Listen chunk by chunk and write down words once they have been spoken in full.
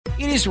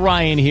It is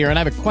Ryan here, and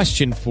I have a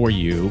question for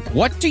you.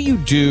 What do you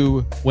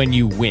do when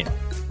you win?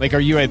 Like, are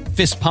you a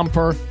fist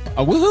pumper,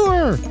 a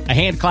woohooer, a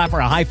hand clapper,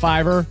 a high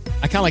fiver?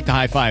 I kind of like the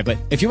high five, but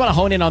if you want to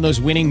hone in on those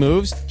winning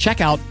moves,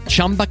 check out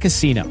Chumba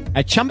Casino.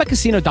 At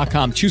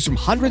ChumbaCasino.com, choose from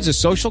hundreds of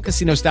social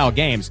casino-style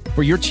games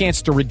for your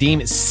chance to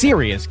redeem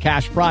serious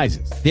cash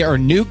prizes. There are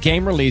new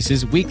game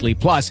releases weekly,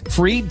 plus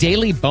free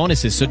daily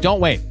bonuses. So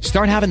don't wait.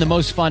 Start having the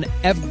most fun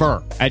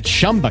ever at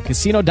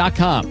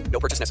ChumbaCasino.com.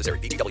 No purchase necessary.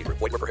 VGW Group.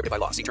 Void where prohibited by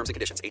law. See terms and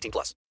conditions. 18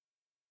 plus.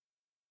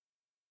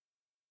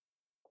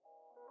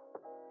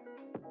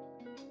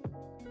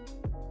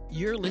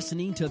 You're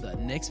listening to The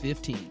Next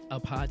 15, a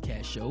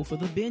podcast show for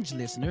the binge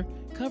listener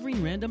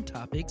covering random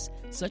topics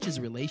such as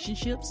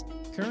relationships,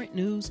 current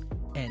news,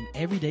 and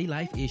everyday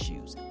life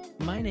issues.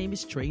 My name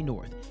is Trey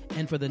North,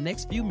 and for the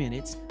next few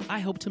minutes,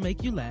 I hope to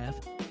make you laugh,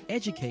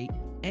 educate,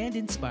 and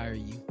inspire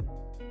you.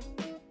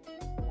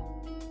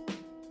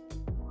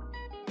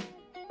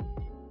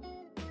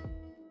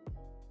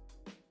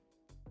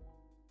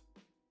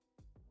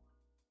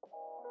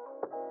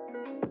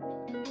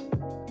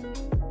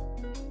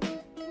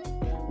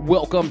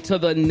 Welcome to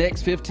the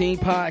Next 15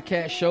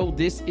 podcast show.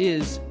 This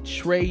is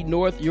Trey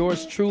North,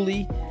 yours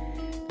truly.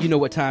 You know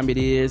what time it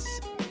is.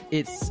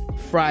 It's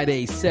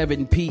Friday,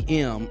 7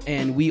 p.m.,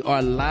 and we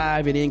are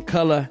live and in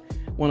color.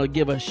 Want to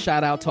give a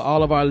shout out to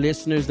all of our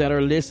listeners that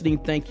are listening.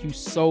 Thank you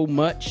so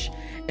much.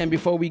 And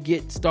before we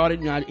get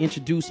started, I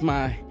introduce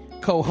my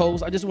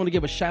co-host. I just want to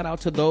give a shout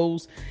out to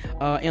those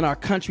in our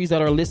countries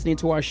that are listening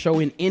to our show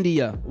in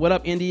India. What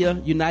up,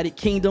 India? United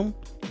Kingdom,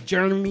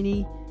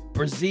 Germany,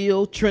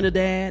 Brazil,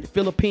 Trinidad,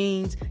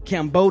 Philippines,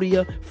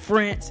 Cambodia,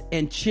 France,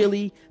 and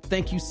Chile.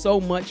 Thank you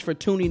so much for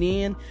tuning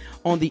in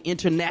on the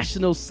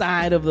international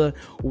side of the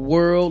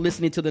world,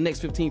 listening to the Next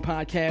 15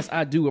 podcast.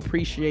 I do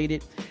appreciate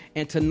it.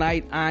 And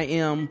tonight I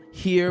am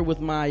here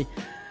with my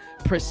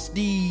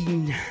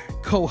pristine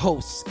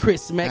co-host,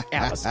 Chris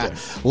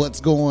McAllister. What's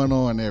going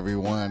on,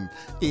 everyone?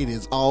 It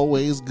is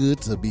always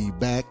good to be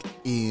back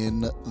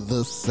in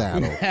the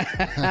saddle.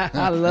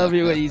 I love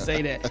it when you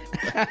say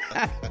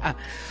that.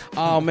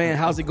 Oh, man,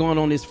 how's it going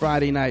on this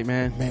Friday night,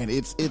 man? Man,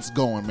 it's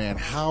going, man.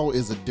 How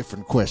is a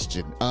different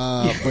question,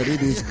 but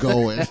it is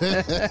going.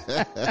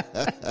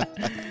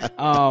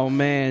 Oh,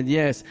 man,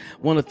 yes.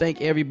 Want to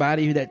thank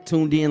everybody that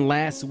tuned in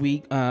last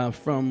week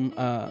from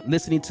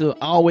listening to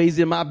Always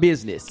in My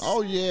Business.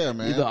 Oh, yeah,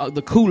 man.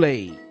 The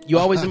Kool-Aid. You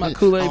always in my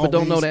Kool-Aid, but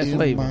don't know that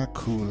flavor. My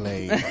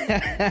Kool-Aid.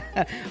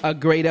 A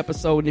great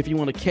episode, and if you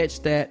want to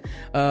catch that,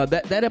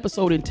 that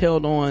episode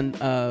entailed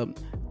on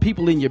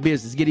people in your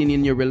business, getting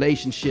in your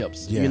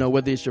relationships, yeah. You know,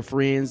 whether it's your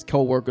friends,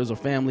 co-workers, or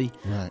family.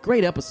 Right.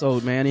 Great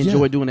episode, man.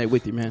 Enjoy doing that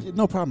with you, man.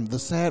 No problem. The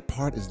sad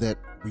part is that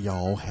we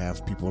all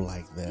have people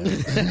like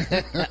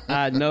that.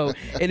 I know.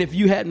 And if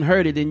you hadn't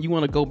heard it and you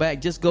want to go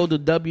back, just go to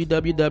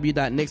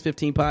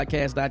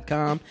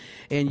www.next15podcast.com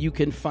and you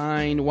can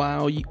find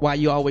Why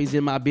You Always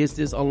in My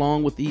Business,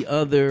 along with the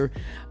other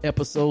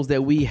episodes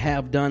that we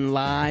have done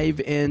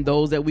live and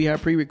those that we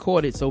have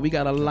pre-recorded. So we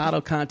got a lot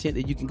of content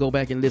that you can go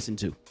back and listen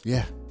to.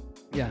 Yeah.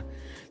 Yeah.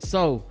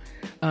 So,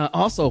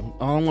 also,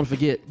 I don't want to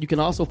forget, you can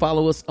also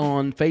follow us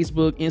on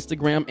Facebook,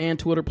 Instagram, and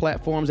Twitter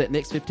platforms at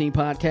Next 15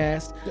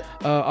 Podcast.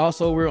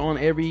 Also, we're on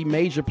every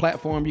major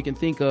platform you can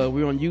think of.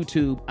 We're on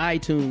YouTube,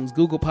 iTunes,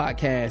 Google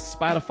Podcasts,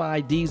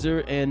 Spotify,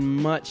 Deezer, and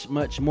much,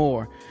 much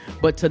more.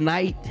 But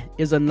tonight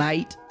is a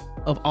night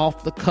of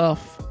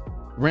off-the-cuff,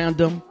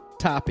 random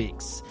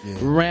topics. Yeah.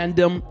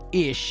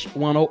 Random-ish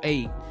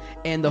 108.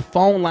 And the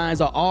phone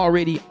lines are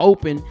already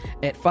open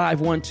at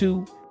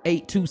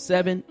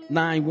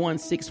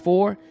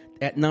 512-827-9164.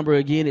 That number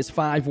again is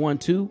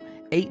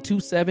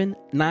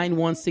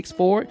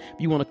 512-827-9164. If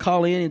you want to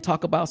call in and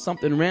talk about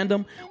something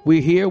random,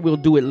 we're here. We'll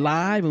do it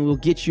live and we'll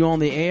get you on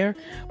the air.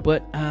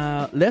 But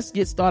let's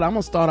get started. I'm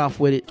going to start off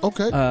with it.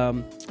 Okay.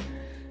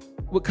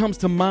 What comes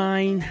to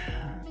mind,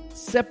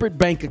 separate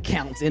bank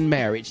accounts in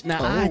marriage.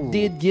 Now, I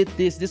did get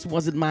this. This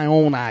wasn't my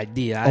own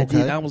idea.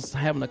 I was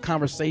having a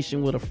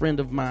conversation with a friend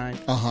of mine,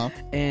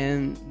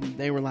 and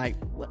they were like,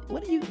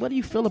 "What do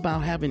you feel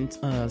about having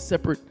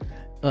separate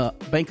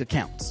bank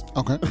accounts?"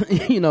 Okay,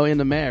 in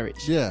the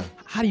marriage. Yeah.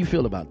 How do you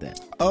feel about that?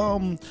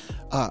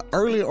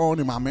 Early on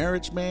in my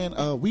marriage, man,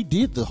 we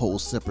did the whole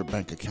separate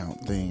bank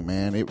account thing,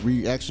 man.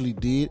 We actually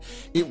did.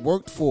 It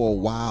worked for a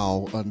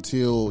while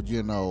until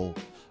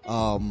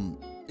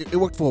It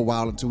worked for a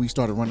while until we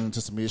started running into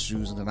some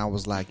issues, and then I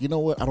was like, you know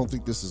what? I don't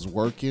think this is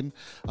working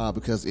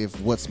because if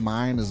what's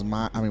mine is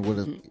mine, if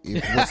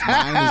what's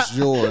mine is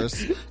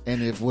yours,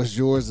 and if what's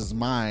yours is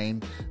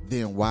mine,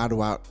 then why do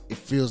I? It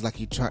feels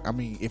like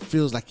it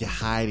feels like you're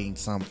hiding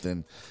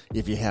something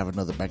if you have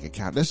another bank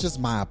account. That's just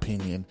my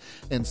opinion.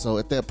 And so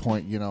at that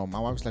point, my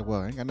wife was like,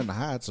 well, I ain't got nothing to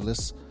hide, so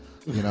let's.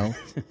 I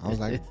was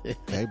like,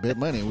 okay, bet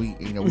money.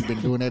 We've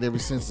been doing that ever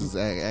since, is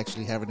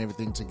actually having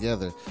everything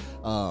together.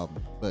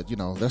 But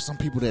there's some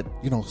people that,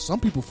 some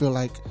people feel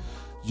like,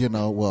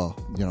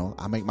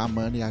 I make my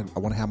money. I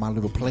want to have my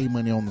little play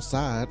money on the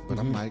side, but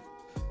I'm like,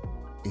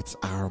 it's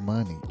our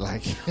money.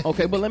 Like,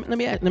 Okay, but let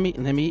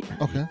me.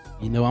 okay,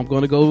 You know, I'm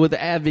going to go with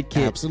the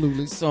advocate.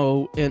 absolutely.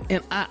 So,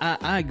 and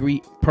I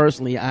agree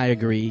personally. I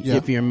agree. Yeah.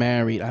 If you're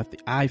married,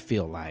 I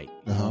feel like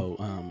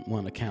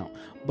one account.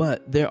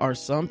 But there are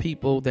some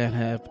people that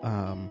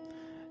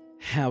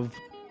have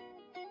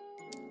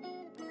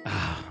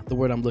the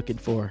word I'm looking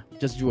for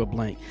just drew a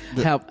blank.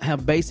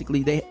 Have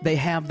basically they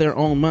have their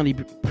own money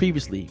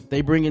previously.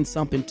 They bring in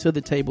something to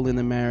the table in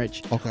the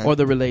marriage or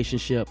the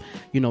relationship.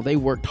 You know, they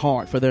worked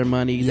hard for their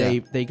money. Yeah.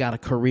 They got a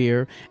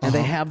career and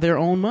they have their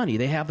own money.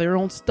 They have their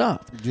own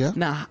stuff. Yeah.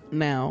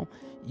 Now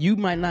you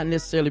might not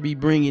necessarily be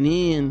bringing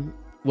in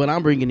what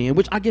I'm bringing in,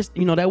 which I guess,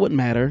 you know, that wouldn't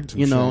matter.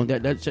 You know,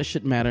 that just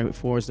shouldn't matter as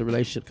far as the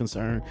relationship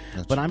concerned.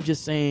 But I'm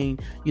just saying,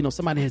 you know,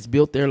 somebody has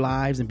built their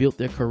lives and built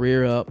their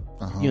career up.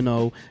 You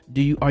know,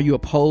 are you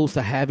opposed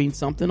to having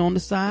something on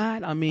the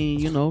side? I mean,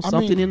 you know,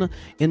 something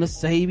in a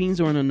savings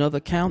or in another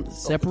account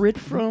separate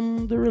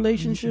from the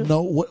relationship?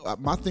 No,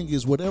 my thing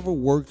is whatever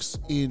works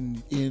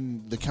in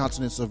the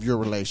countenance of your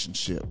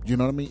relationship. You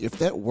know what I mean? If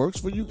that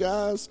works for you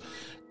guys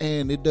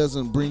and it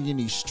doesn't bring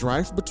any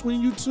strife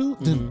between you two,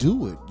 then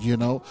do it. You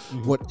know,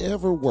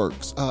 whatever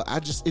works.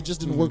 It just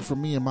didn't work for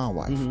me and my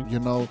wife. You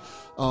know,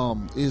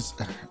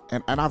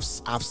 and I've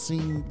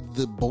seen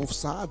the both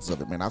sides of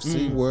it, man. I've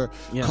seen where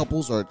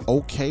couples are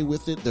okay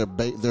with it.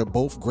 They're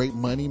both great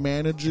money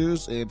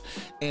managers, and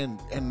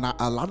not,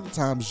 a lot of the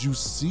times you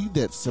see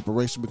that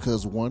separation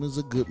because one is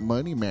a good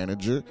money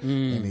manager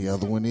and the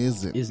other one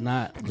isn't. Is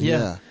not.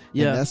 Yeah.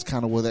 And that's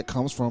kind of where that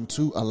comes from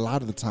too. A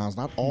lot of the times,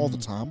 not all the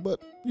time,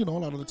 but you know, a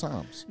lot of the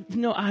times. You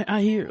know,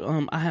 I hear.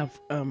 I have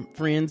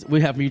friends.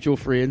 We have mutual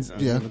friends.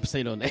 Yeah.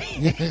 Say no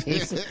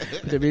names.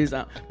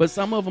 But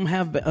some of them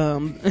have.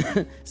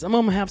 Some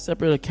of them have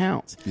separate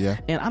accounts. Yeah.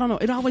 And I don't know.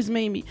 It always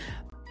made me.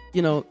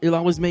 You know, it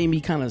always made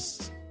me kind of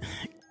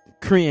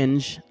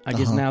cringe. I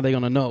guess now they're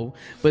gonna know,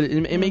 but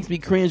it makes me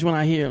cringe when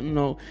I hear, you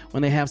know,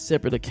 when they have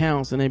separate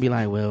accounts and they be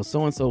like, well,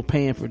 so and so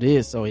paying for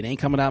this, so it ain't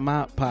coming out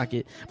my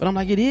pocket. But I'm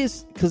like, it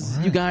is, because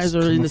you guys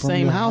are in the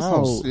same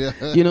household. Yeah.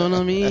 You know what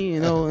I mean?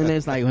 You know, and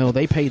it's like, well,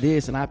 they pay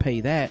this and I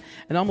pay that.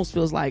 It almost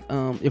feels like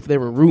if they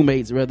were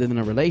roommates rather than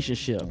a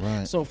relationship.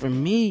 Right. So for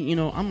me, you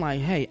know, I'm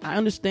like, hey, I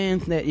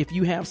understand that if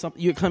you have something,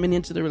 you're coming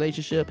into the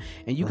relationship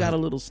and you got a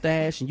little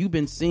stash and you've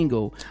been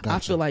single. Gotcha. I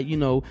feel like, you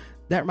know,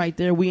 that right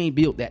there, we ain't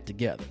built that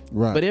together.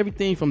 Right. But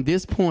everything from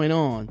this point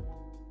on,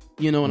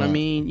 you know what I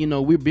mean? You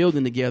know, we're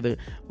building together.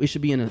 We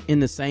should be in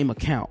the same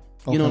account.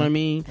 You know what I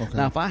mean? Okay.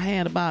 Now, if I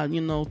had about,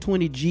 you know,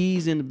 20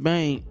 G's in the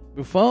bank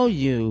before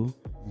you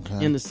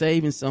in the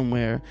savings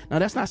somewhere, now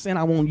that's not saying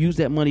I won't use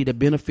that money to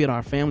benefit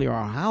our family or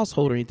our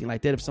household or anything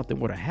like that if something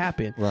were to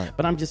happen. Right.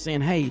 But I'm just saying,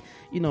 hey,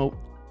 you know,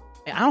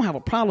 I don't have a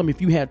problem if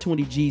you had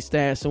 20 G's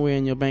stashed somewhere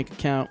in your bank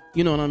account.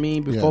 You know what I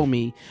mean? Before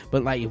me.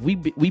 But like, if we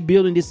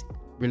building this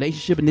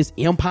relationship in this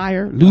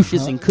empire,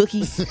 Lucius and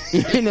Cookies,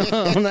 you know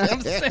what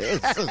I'm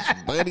saying?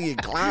 Buddy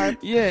and Clyde.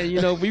 Yeah,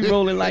 you know, we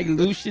rolling like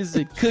Lucius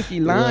and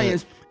Cookie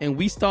Lions, and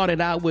we started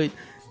out with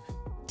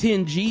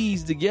 10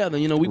 G's together.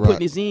 You know, we put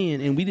this in,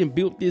 and we didn't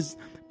build this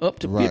up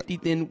to 50,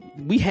 then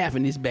we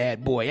having this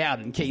bad boy out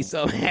in case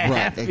something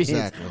happens.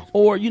 Exactly.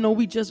 Or, you know,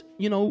 we just,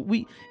 you know,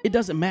 it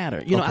doesn't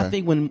matter. You know, I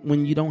think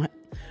when you don't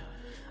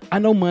I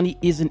know money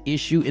is an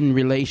issue in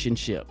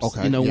relationships.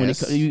 Okay. You know, when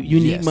you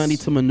need money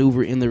to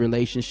maneuver in the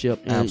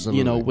relationship. Absolutely.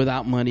 You know,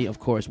 without money, of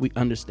course, we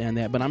understand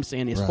that. But I'm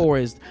saying as far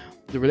as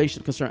the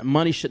relationship concerned,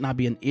 money should not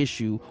be an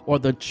issue, or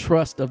the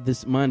trust of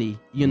this money,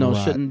 you know,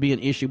 shouldn't be an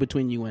issue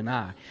between you and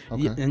I.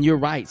 Okay. And you're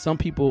right. Some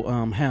people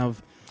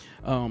have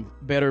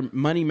better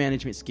money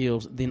management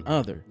skills than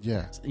other.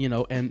 Yeah. You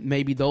know, and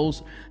maybe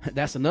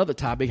that's another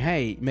topic.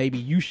 Hey, maybe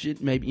you should,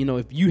 you know,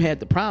 if you had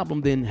the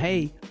problem, then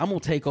hey, I'm going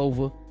to take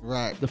over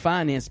the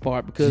finance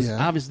part, because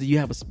obviously you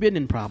have a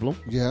spending problem.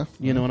 Yeah.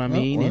 You know what I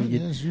mean? I've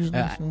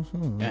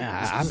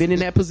been in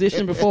that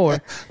position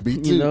before. Me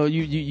too. You know,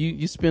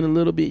 you spend a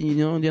little bit, you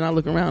know, and then I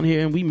look around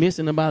here and we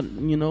missing about,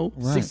 you know,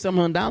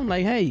 $600-700.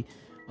 Like, hey,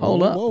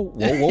 hold up.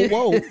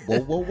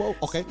 Whoa.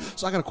 Okay,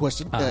 so I got a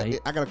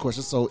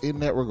question. So in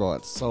that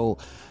regard, so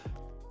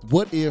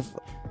what if,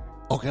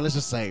 okay, let's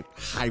just say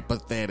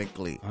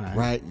hypothetically,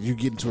 right? You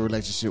get into a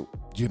relationship,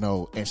 you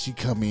know, and she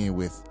come in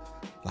with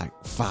like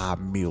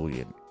 $5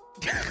 million.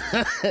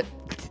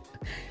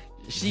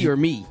 She or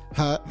me?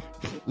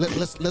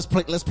 Let's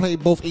play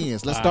both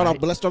ends. Let's start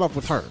off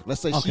with her.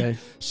 Let's say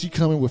she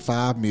coming with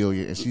 $5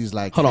 million and she's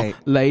like, hold on,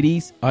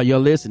 ladies, are y'all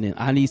listening?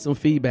 I need some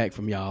feedback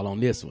from y'all on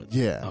this one.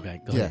 Yeah.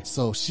 Okay. Go ahead.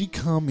 So she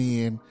come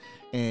in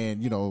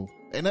and, you know,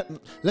 and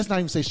let's not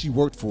even say she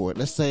worked for it.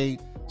 Let's say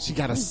she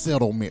got a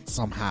settlement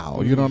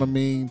somehow. You know what I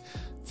mean?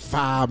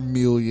 $5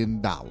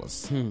 million,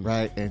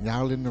 right? And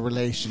y'all in the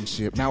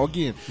relationship. Now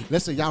again,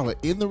 let's say y'all are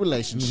in the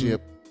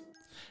relationship.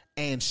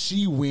 And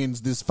she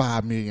wins this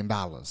 $5 million.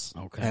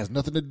 Okay, it has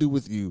nothing to do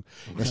with you.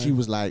 Okay. And she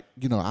was like,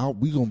 you know,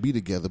 we gonna be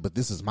together, but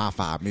this is my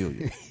 $5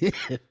 million.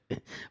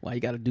 Why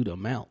you got to do the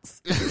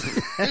amounts?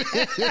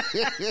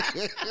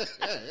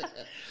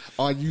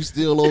 Are you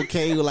still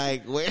okay?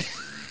 Like, what?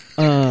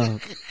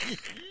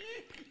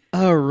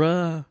 All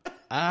right.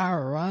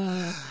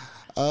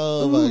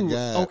 Oh my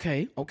God.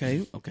 Okay.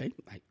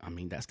 I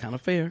mean, that's kind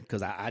of fair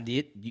because I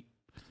did.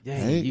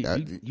 Hey,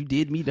 You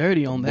did me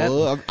dirty on that.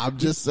 Well, I'm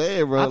just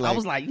saying, bro. I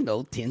was like,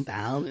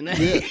 10,000.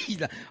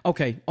 Yeah.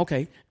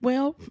 Okay.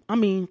 Well, I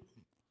mean,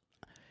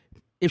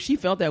 if she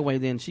felt that way,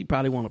 then she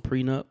probably want a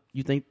prenup.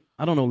 You think?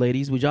 I don't know,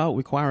 ladies. Would y'all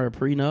require a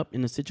prenup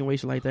in a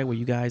situation like that where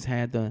you guys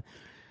had the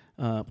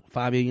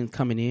 $5 million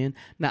coming in?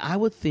 Now, I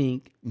would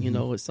think,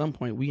 at some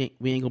point we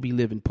ain't gonna be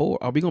living poor.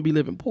 Are we gonna be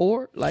living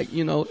poor? Like,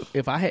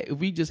 if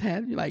we just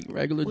had like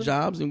regular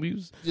jobs and we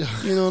was,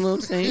 you know what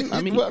I'm saying?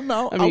 I mean, well,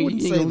 no, I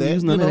wouldn't say that.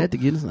 Use none of that to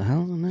get us a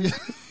house and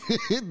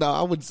that. No,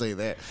 I wouldn't say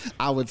that.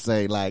 I would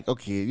say like,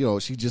 okay,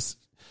 she just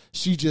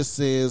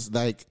says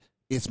like,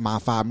 it's my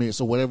 $5 million.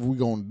 So whatever we're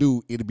gonna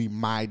do, it'll be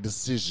my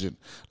decision.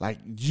 Like,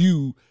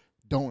 you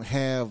don't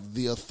have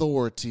the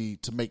authority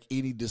to make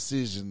any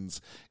decisions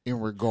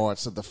in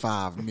regards to the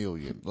 $5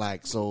 million.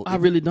 Like, so I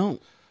really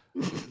don't.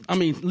 I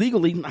mean,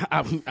 legally,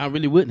 I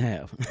really wouldn't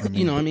have.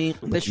 You know what I mean?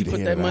 Unless you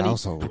put that money.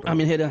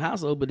 Head of the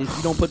household. But if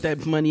you don't put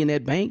that money in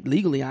that bank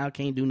legally, I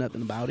can't do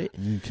nothing about it.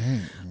 You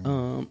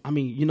can't.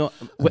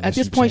 At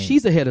this point,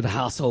 she's the head of the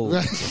household.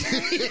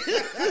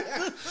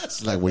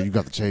 It's like, well, you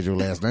got to change your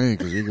last name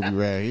because you're gonna be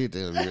right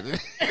here.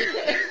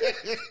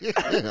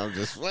 I'm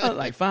just playing.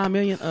 Like $5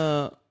 million.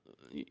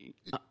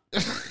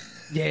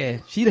 Yeah,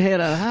 she the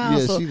head of the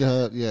house. Yeah, she the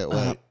head. Yeah,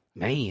 well,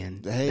 man,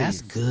 hey,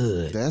 that's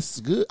good. That's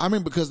good. I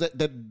mean, because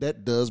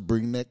that does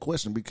bring that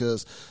question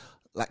because,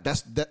 like,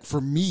 that for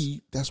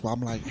me. That's why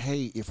I'm like,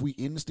 hey, if we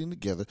end this thing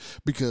together,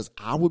 because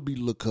I would be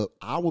looked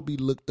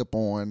up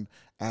on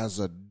as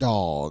a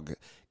dog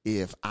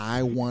if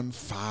I won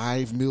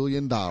 $5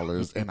 million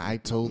and I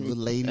told the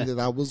lady that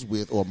I was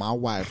with or my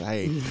wife,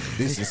 hey,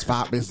 this is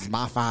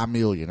my $5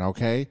 million,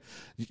 okay?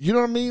 You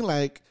know what I mean?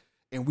 Like,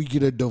 and we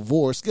get a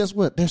divorce, guess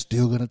what? They're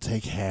still gonna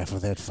take half of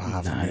that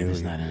 $5 million.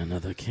 It's not in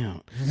another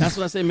account. That's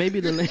what I say. Maybe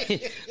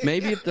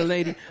if the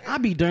lady,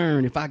 I'd be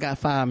darned if I got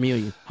 $5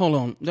 million. Hold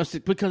on,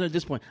 because at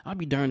this point, I'd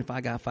be darned if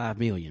I got $5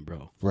 million,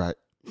 bro. Right.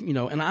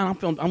 And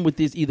I'm with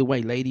this either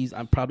way, ladies.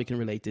 I probably can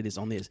relate to this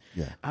on this.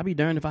 Yeah. I'd be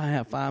darned if I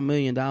have $5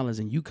 million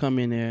and you come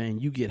in there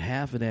and you get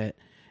half of that,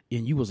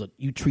 and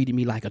you treated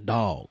me like a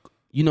dog.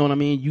 You know what I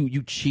mean?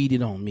 You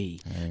cheated on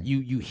me. Hey.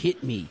 You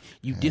hit me.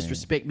 You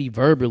disrespect me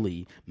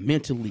verbally,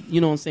 mentally.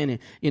 You know what I'm saying?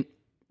 And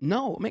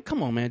no, man,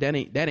 come on, man. That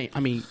ain't. I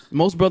mean,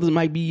 most brothers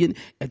might be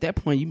at that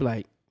point. You be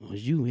like,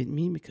 was you hitting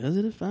me because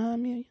of the $5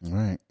 million?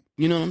 Right.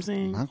 You know what I'm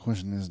saying? My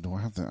question is, do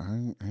I have to? I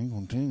ain't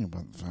gonna tell you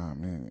about the $5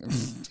 million.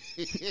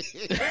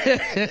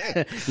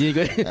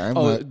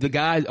 The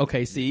guy.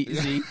 Okay,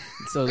 see.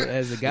 So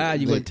as a guy,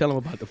 you wouldn't tell him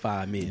about the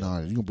 $5 million. No,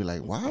 you gonna be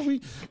like, why are we?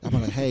 I'm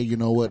like, hey, you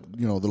know what?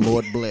 The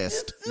Lord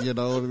blessed. You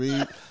know what I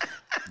mean?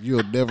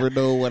 You'll never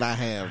know what I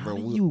have, bro.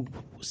 You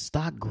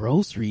stock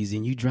groceries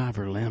and you drive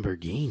a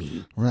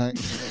Lamborghini, right?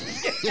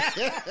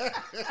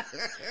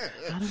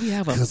 How do we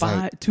have a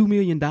 $2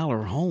 million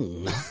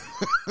home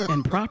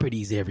and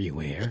properties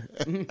everywhere?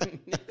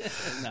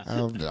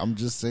 I'm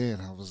just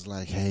saying. I was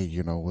like, hey,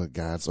 you know what?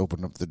 God's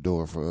opened up the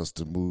door for us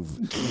to move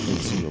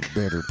into a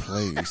better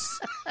place.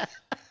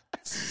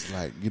 It's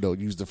like,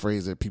 use the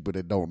phrase that people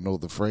that don't know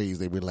the phrase,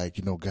 they be like,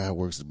 God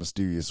works in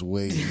mysterious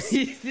ways.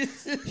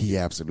 He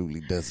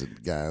absolutely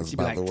doesn't, guys,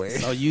 by the way.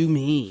 So you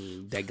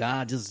mean that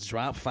God just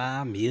dropped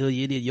 $5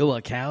 million in your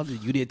account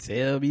and you didn't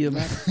tell me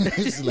about it?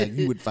 It's like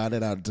you would find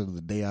it out until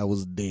the day I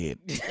was dead.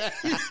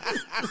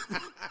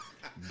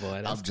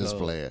 Boy, I'm just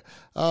playing.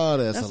 Oh,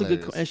 that's hilarious. A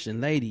good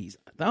question, ladies.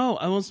 Oh,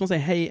 I was going to say,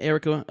 hey,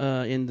 Erica,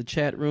 in the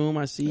chat room.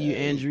 I see you,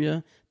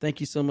 Andrea. Thank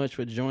you so much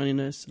for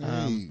joining us.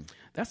 Hey.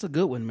 That's a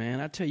good one, man.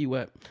 I tell you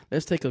what,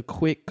 let's take a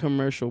quick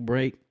commercial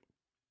break,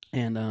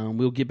 and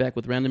we'll get back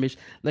with Randomish.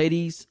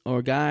 Ladies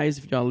or guys,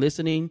 if y'all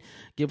listening,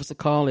 give us a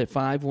call at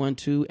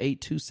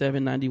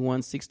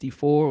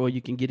 512-827-9164, or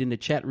you can get in the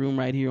chat room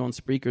right here on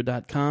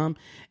Spreaker.com,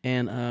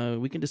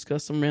 and we can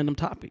discuss some random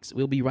topics.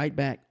 We'll be right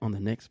back on the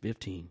Next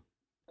 15.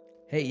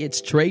 Hey,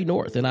 it's Trey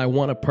North, and I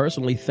want to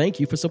personally thank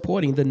you for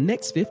supporting the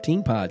Next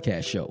 15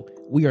 podcast show.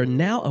 We are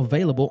now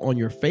available on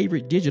your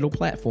favorite digital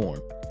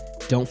platform.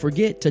 Don't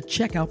forget to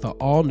check out the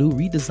all-new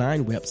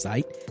redesigned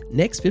website,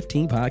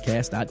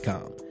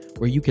 next15podcast.com,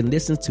 where you can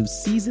listen to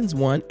seasons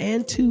 1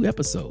 and 2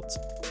 episodes.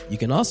 You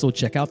can also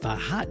check out the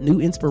hot new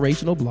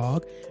inspirational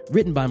blog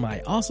written by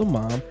my awesome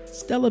mom,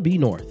 Stella B.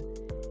 North.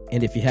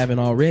 And if you haven't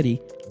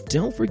already,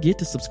 don't forget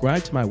to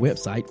subscribe to my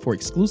website for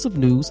exclusive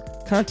news,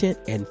 content,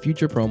 and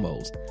future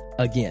promos.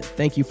 Again,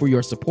 thank you for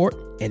your support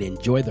and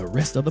enjoy the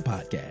rest of the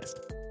podcast.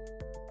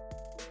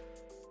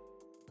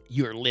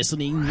 You're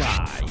listening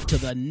live to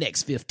the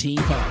Next 15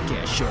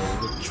 podcast show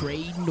with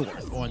Trey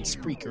North on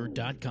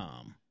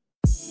Spreaker.com.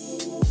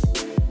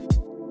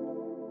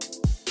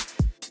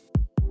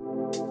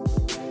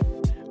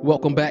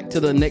 Welcome back to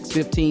the Next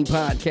 15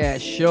 podcast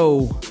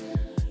show.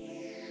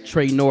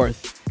 Trey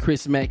North,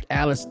 Chris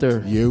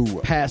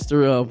McAllister,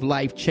 pastor of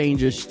Life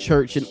Changers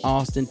Church in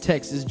Austin,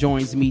 Texas,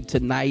 joins me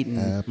tonight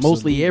and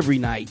mostly every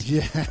night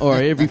or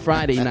every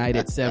Friday night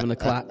at 7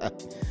 o'clock.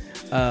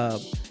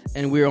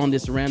 And we're on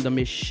this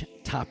randomish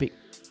topic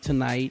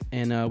tonight,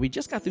 and we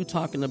just got through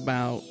talking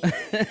about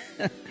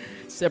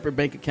separate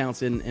bank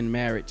accounts in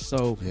marriage.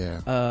 So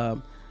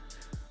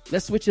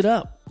let's switch it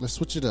up.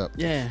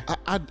 Yeah.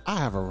 I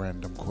have a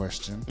random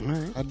question. All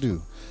right. I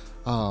do.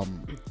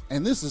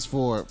 And this is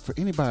for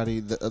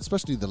anybody,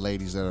 especially the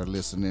ladies that are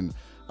listening.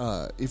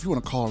 If you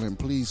want to call in,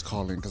 please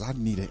call in, because I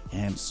need an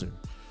answer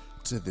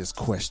to this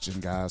question,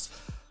 guys.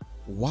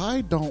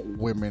 Why don't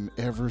women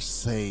ever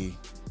say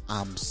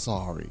I'm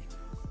sorry?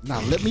 Now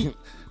let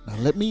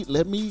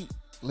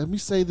me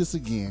say this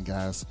again,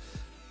 guys.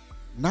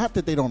 Not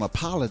that they don't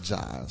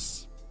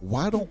apologize.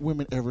 Why don't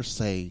women ever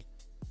say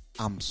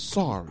I'm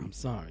sorry? I'm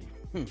sorry.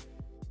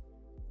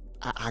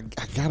 I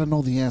gotta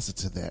know the answer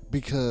to that,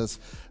 because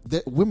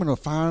women will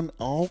find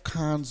all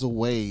kinds of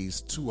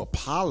ways to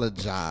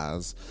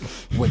apologize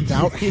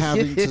without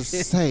having to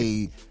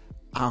say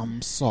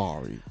I'm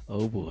sorry.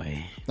 Oh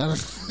boy. Oh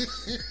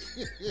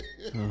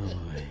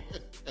boy.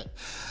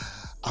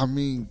 I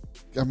mean,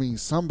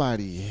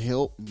 somebody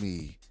help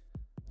me,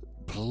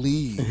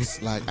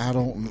 please. Like, I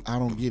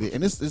don't get it.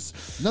 And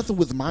it's nothing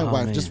with my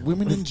wife, man. Just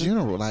women in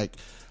general. Like,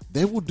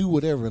 they will do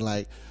whatever.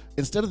 Like,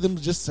 instead of them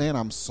just saying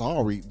I'm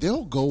sorry,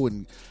 they'll go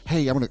and,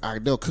 hey,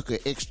 they'll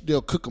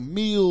cook a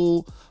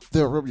meal,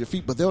 they'll rub your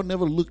feet, but they'll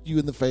never look you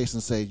in the face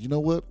and say, you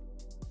know what?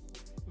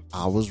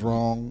 I was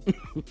wrong.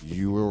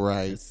 You were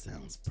right. That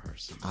sounds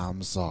personal.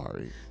 I'm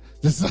sorry.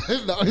 No,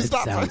 it's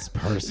not. Sounds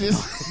personal.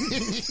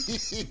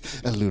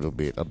 A little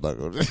bit. I'm not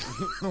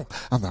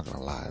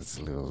gonna lie. It's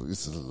a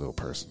little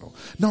personal.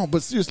 No,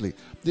 but seriously,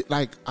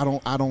 like I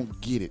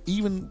don't get it.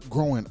 Even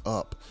growing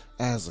up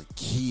as a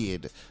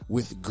kid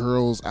with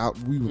girls out,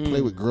 we would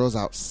play with girls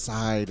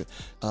outside.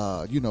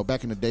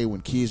 Back in the day when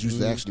kids used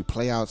to actually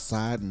play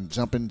outside and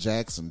jumping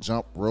jacks and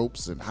jump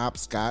ropes and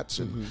hopscotch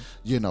and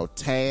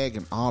tag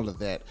and all of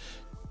that.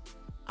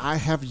 I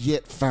have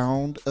yet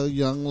found a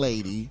young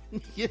lady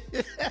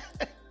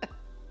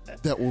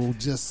that will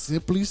just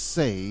simply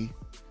say,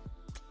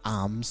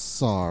 I'm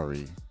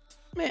sorry.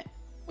 Man,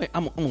 wait,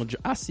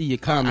 I see your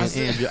comment,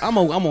 Andrew. I'm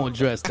gonna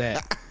address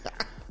that.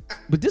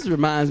 But this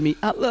reminds me,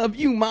 I love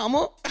you,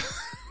 mama.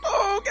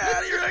 Oh,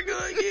 God, here I go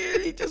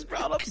again. He just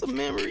brought up some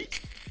memories.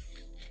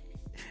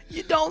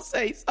 You don't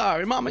say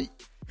sorry, mama.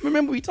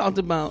 Remember we talked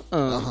about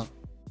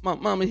my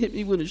mama hit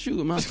me with a shoe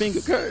and my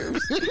finger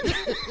curves.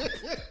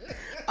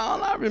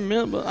 All I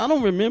remember, I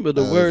don't remember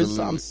the words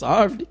I'm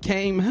sorry that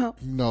came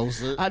out. No,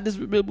 sir. I just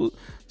remember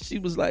she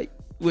was like,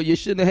 well, you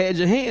shouldn't have had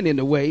your hand in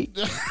the way.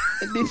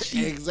 And then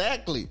she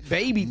exactly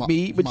babied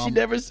me, but she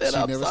never said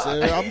I'm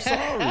sorry. I'm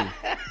sorry.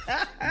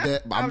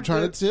 I'm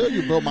trying to tell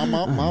you, bro. My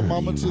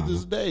mama to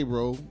this day,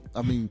 bro.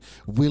 I mean,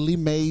 Willie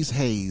Mays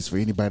Hayes, for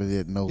anybody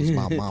that knows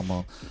my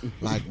mama.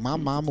 Like, my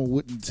mama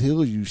wouldn't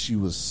tell you she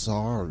was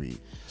sorry.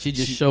 She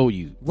just show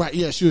you. Right,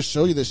 yeah, she'll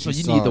show you that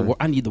she's sorry. So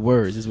I need the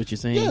words, is what you're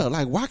saying? Yeah,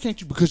 like, why can't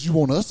you? Because you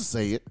want us to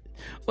say it.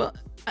 Well,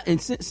 and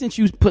since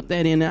you put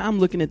that in there, I'm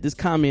looking at this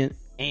comment,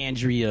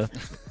 Andrea.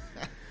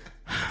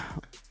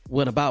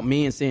 What about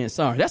men saying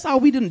sorry? That's all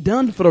we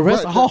done for the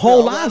rest of our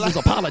whole lives is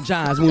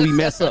apologize when we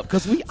mess up,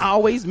 because we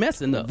always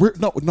messing up.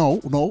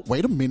 No.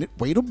 Wait a minute.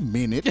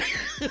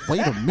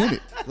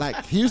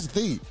 Like, here's the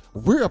thing.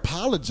 We're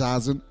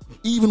apologizing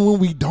even when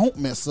we don't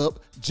mess up,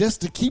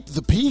 just to keep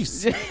the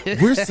peace.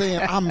 We're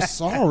saying I'm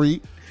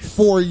sorry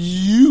for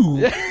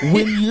you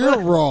when you're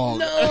wrong.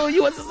 No,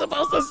 you wasn't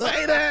supposed to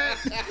say that.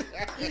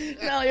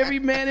 Now every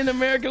man in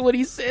America, when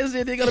he says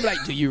it, they're gonna be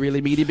like, do you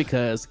really mean it?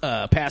 Because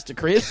Pastor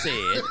Chris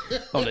said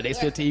on the Next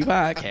 15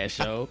 podcast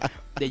show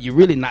that you're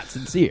really not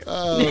sincere.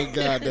 Oh,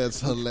 God, that's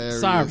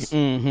hilarious.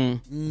 Sorry.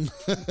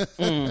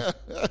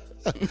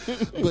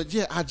 But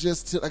yeah, I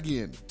just,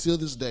 till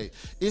this day,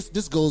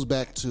 this goes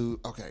back to,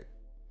 okay,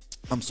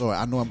 I'm sorry,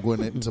 I know I'm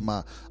going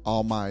into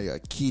all my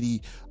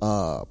kiddie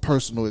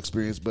personal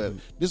experience, but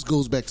this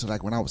goes back to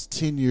like when I was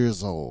 10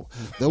 years old.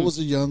 There was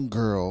a young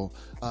girl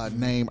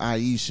named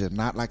Aisha,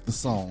 not like the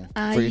song.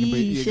 Aisha. For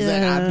anybody,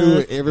 exactly, I knew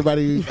it. Every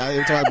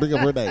time I bring up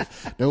her name,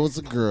 there was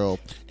a girl,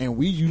 and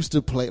we used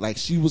to play, like,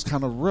 she was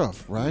kind of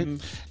rough, right?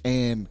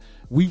 And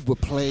we would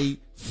play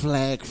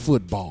flag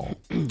football,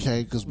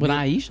 okay? Because with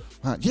Aisha,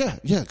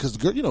 yeah, because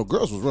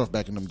girls was rough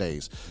back in them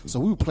days. So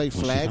we would play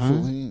flag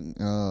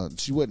football.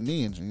 She wasn't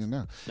in,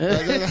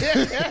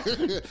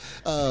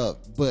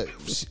 but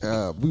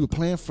we were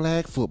playing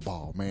flag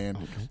football, man,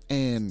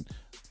 and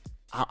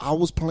I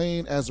was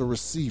playing as a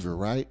receiver,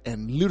 right?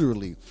 And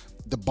literally,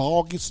 the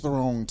ball gets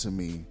thrown to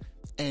me,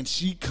 and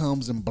she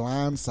comes and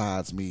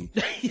blindsides me,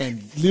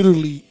 and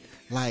literally,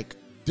 like,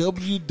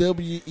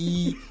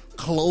 WWE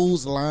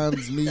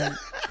clotheslines me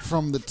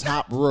from the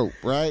top rope,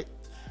 right?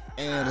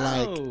 And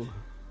like,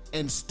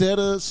 instead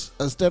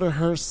of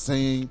her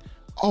saying,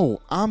 oh,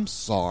 I'm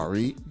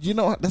sorry,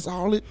 that's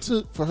all it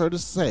took for her to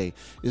say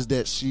is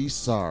that she's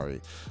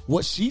sorry.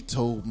 What she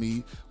told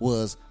me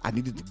was I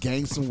needed to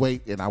gain some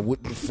weight and I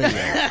wouldn't fail.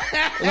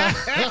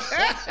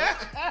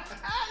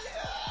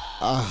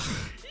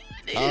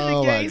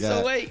 Oh, my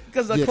God. Wait,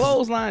 because the Yeah, 'cause-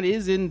 clothesline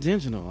is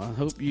intentional. I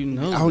hope you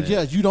know. Oh that.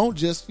 yeah, you don't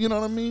just, you know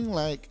what I mean?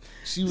 Like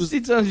she was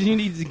She tells you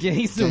need to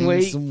gain some gain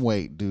weight. some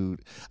weight,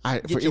 dude.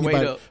 Get your weight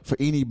up. For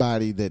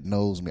anybody that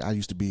knows me, I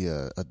used to be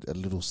a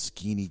little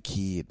skinny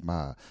kid.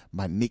 My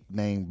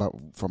nickname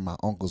from my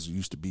uncles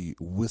used to be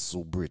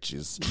Whistle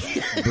Britches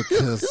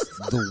because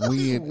the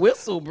wind.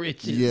 Whistle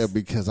britches. Yeah,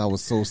 because I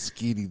was so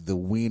skinny, the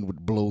wind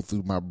would blow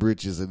through my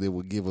britches and it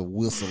would give a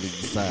whistling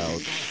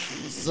sound.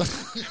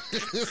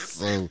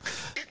 So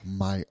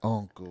my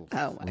uncle,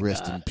 Oh my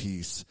rest God. in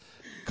peace,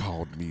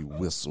 called me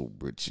Whistle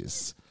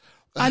Britches.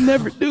 I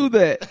never do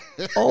that.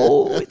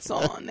 Oh, it's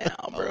on now,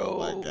 bro. Oh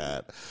my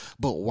God.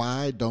 But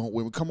why don't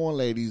women? Come on,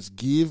 ladies,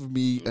 give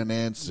me an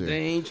answer. They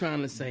ain't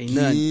trying to say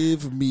nothing.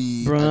 Give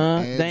me an Bruh,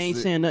 answer. they ain't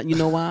saying nothing. You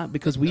know why?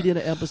 Because we did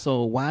an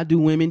episode, Why Do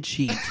Women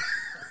Cheat?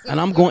 And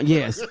I'm going,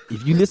 yes,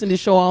 if you listen to this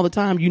show all the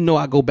time, you know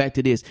I go back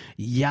to this.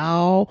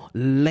 Y'all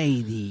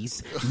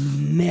ladies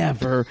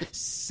never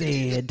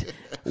said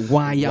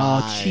why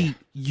y'all Why? cheat.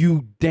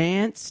 You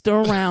danced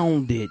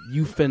around it.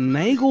 You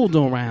finagled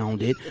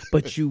around it,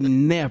 but you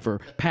never.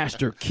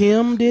 Pastor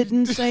Kim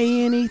didn't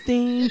say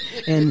anything,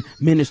 and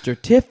Minister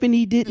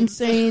Tiffany didn't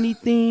say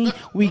anything.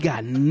 We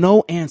got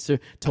no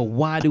answer to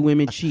why do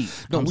women cheat.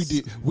 No, we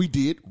did. We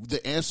did.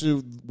 The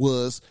answer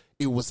was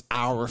it was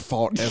our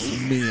fault as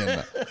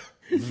men.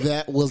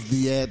 That was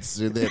the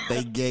answer that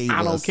they gave us.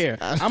 I don't care.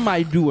 I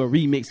might do a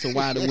remix to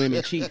Why the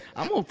Women Cheat.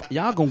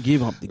 Y'all gonna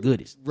give up the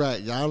goodies. Right,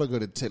 y'all are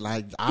gonna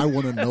I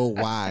want to know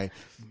why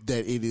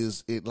that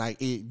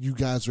you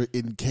guys are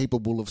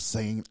incapable of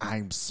saying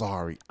I'm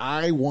sorry.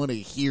 I want to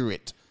hear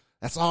it.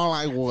 That's all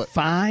I want.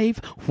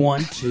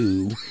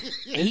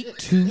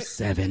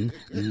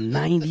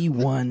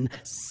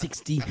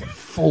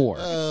 512-827-9164.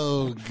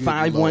 Oh, good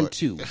Lord.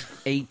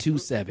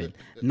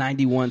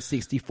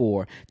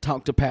 512-827-9164.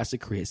 Talk to Pastor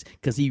Chris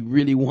because he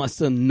really wants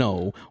to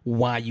know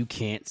why you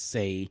can't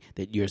say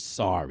that you're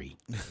sorry.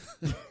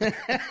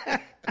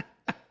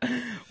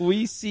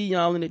 We see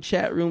y'all in the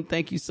chat room.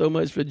 Thank you so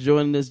much for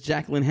joining us,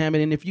 Jacqueline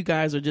Hammond. And if you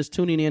guys are just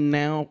tuning in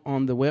now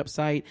on the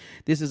website,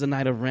 this is a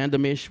night of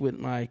randomish with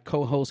my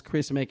co-host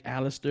Chris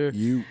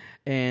McAllister.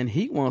 And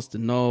he wants to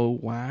know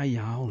why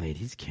y'all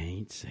ladies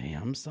can't say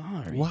I'm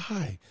sorry.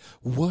 Why?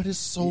 What is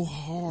so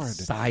hard?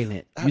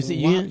 Silent. You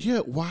see,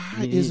 why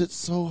is it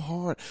so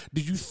hard?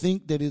 Do you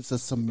think that it's a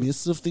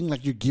submissive thing,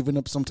 like you're giving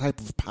up some type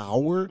of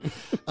power?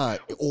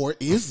 Or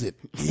is it?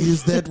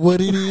 Is that what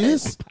it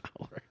is?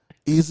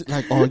 Is it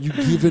like, are you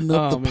giving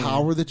up the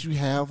power that you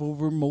have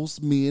over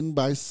most men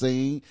by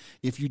saying,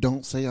 if you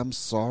don't say I'm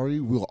sorry,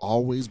 we'll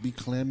always be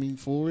clamming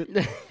for it?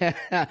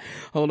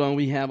 Hold on,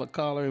 we have a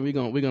caller, and we're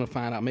gonna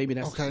find out. Maybe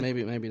that's okay.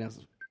 Maybe that's.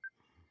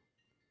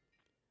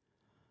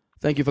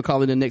 Thank you for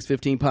calling the Next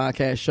 15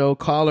 podcast show.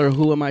 Caller,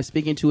 who am I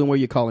speaking to, and where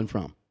you calling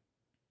from?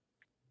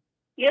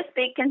 You're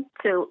speaking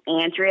to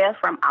Andrea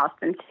from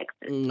Austin,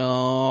 Texas.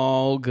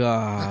 Oh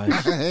God.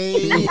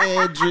 Hey,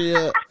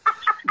 Andrea.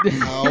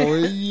 How are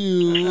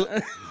you?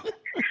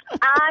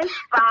 I'm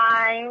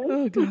fine.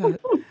 Oh God.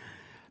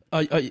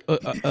 Are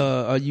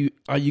you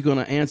going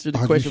to answer the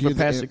question for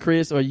Pastor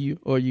Chris? Or are you?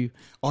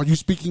 Are you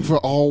speaking for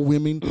all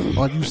women?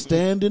 Are you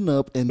standing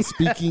up and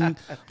speaking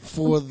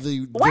for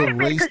the Wait a minute,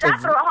 race because I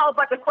of? threw a whole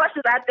bunch of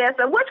questions out there.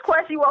 So which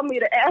question you want me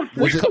to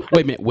answer? Wait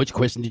a minute. Which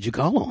question did you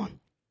call on?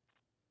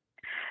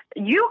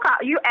 You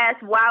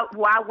asked why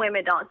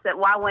women don't say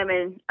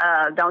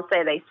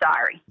they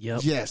sorry.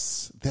 Yep.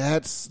 Yes,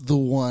 that's the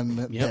one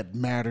that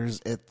matters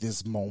at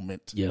this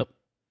moment. Yep.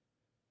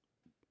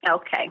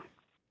 Okay.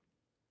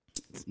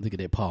 Look at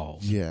that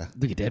pause. Yeah.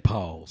 Look at that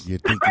pause. You're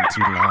thinking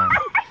too long.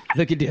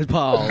 Look at that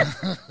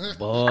pause.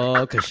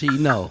 Boy, cause she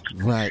know.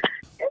 Right.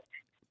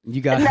 You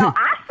got No,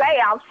 I say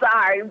I'm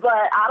sorry, but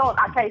I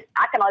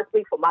can only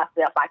speak for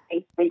myself. I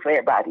can't speak for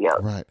everybody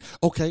else. Right.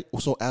 Okay.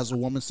 So as a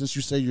woman, since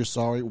you say you're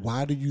sorry,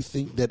 why do you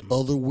think that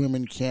other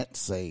women can't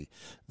say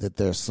that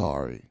they're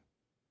sorry?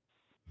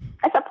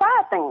 It's a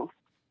pride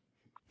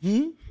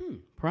thing.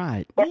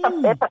 pride.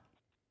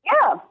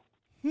 Yeah.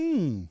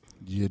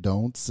 You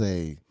don't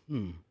say.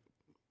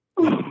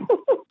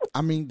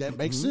 I mean, that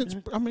makes sense.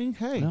 I mean,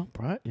 hey. No,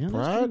 pride. Yeah, that's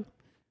Pride.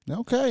 true.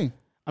 Okay.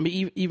 I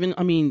mean, even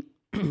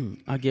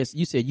I guess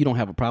you said you don't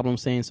have a problem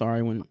saying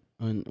sorry when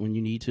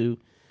you need to.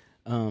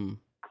 No,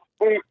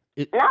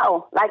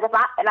 like if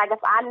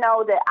I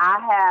know that I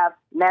have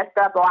messed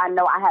up or I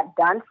know I have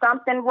done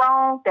something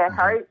wrong that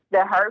hurt the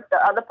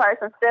other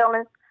person's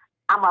feelings,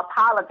 I'm gonna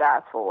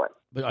apologize for it.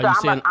 But I'm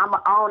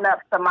gonna own up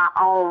to my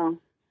own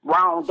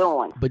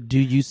wrongdoing. But do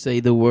you say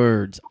the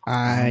words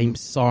 "I'm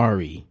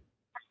sorry"?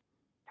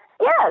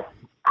 Yes,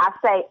 I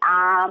say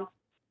I'm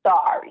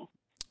sorry.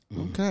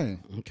 Okay.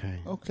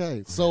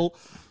 So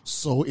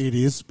it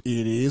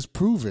is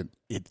proven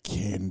it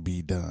can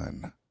be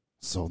done.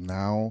 So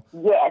now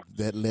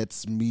that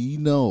lets me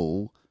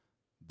know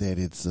that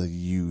it's a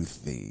you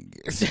thing.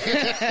 So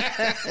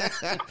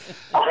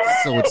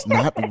it's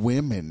not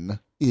women,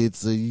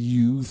 it's a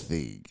you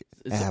thing.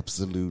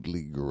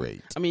 Absolutely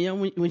great. I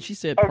mean, when she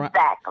said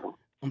exactly.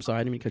 I'm sorry,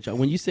 I didn't mean to cut you off.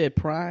 When you said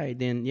pride,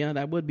 then yeah,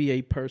 that would be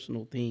a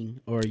personal thing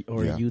or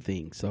Yeah. a you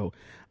thing. So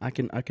I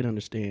can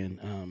understand.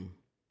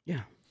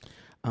 Yeah.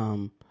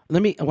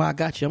 Let me. Well, I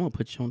got you. I'm gonna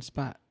put you on the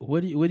spot.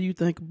 What do you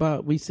think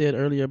about? We said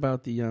earlier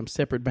about the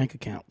separate bank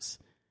accounts.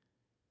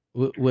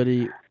 What do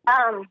you?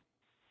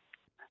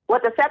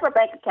 With the separate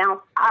bank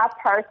accounts, I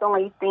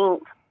personally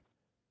think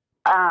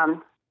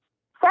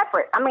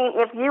separate. I mean,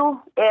 if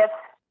you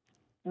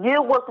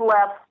was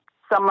left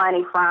some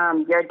money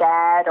from your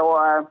dad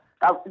or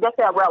just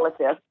a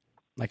relative,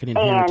 Like an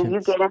inheritance. and you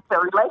get into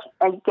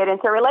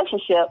a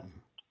relationship,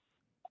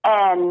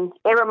 and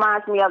it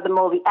reminds me of the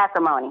movie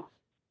Acrimony.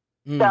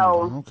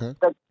 So Okay.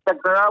 the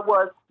girl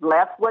was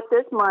left with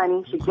this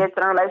money. She gets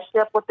in a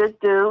relationship with this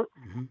dude,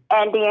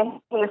 and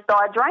then he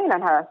started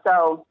draining her.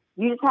 So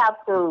you just have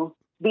to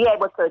be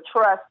able to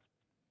trust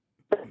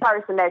the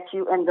person that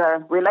you in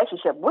the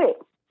relationship with.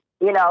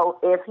 You know,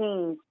 if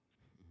he's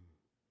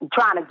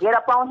trying to get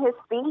up on his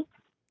feet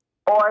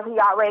or if he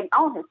already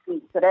on his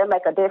feet. So that'll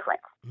make a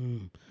difference.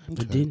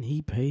 But didn't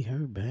he pay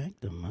her back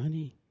the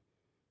money?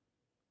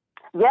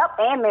 Yep,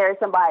 and marry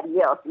somebody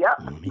else. Yep.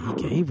 I mean,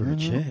 he gave her a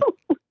check.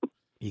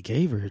 He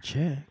gave her a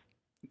check.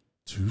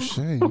 Touche.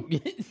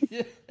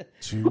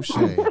 Touche.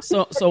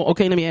 So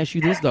okay, let me ask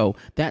you this though.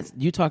 That's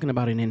you're talking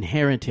about an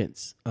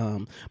inheritance.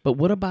 But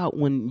what about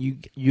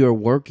when you're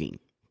working?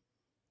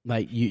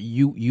 Like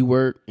you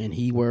work and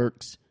he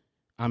works.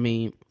 I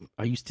mean,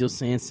 are you still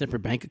saying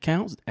separate bank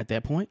accounts at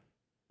that point?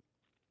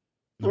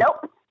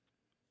 Nope.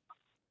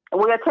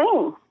 We're a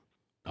team.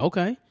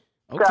 Okay.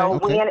 So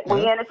Okay.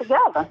 we in it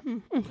together.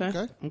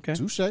 Okay.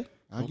 Touche.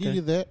 I'll Okay. give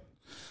you that.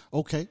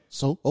 Okay.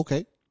 So,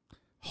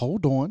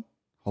 Hold on,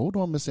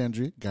 Miss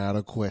Andrea. Got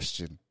a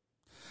question.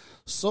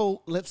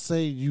 So let's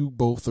say you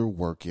both are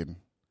working,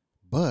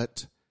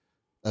 but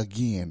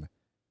again,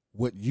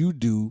 what you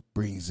do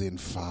brings in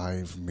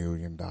 $5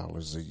 million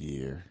a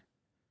year,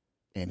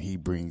 and he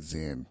brings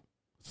in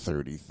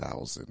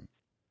 $30,000.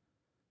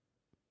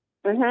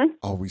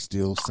 Are we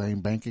still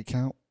same bank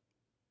account?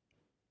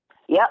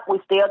 Yep, we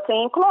still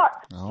Team Clark.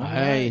 All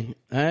right.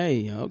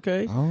 Hey,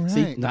 okay. All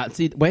right.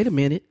 See, wait a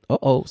minute.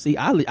 See,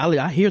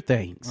 I hear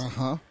things.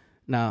 Uh-huh.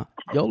 Now,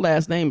 your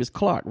last name is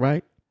Clark,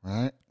 right?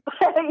 Right.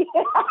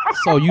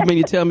 So you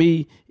mean to tell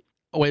me,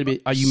 wait a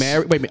minute, are you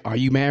married? Wait a minute, are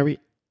you married?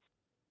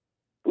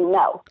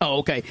 No. Oh,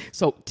 okay.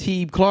 So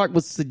Team Clark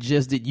was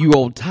suggested you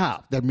on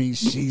top. That means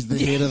she's the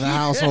head of the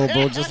household,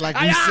 bro, just like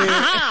we said.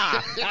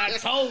 I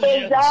told you.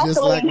 Exactly.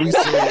 Just like we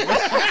said.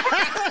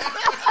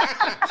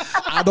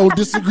 I don't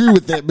disagree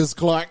with that, Miss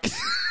Clark.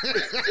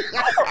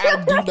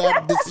 I do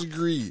not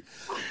disagree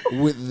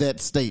with that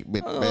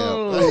statement,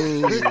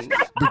 ma'am.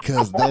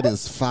 Because that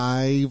is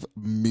 $5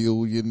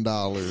 million.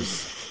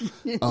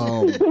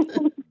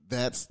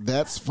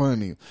 That's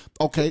funny.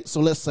 Okay, so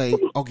let's say,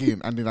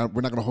 again, we're not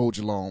going to hold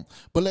you long,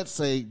 but let's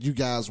say you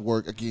guys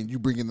work, again, you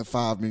bring in the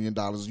 $5 million.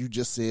 You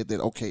just said that,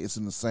 okay, it's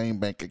in the same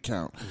bank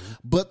account,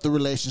 but the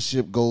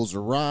relationship goes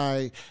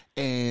awry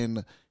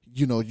and,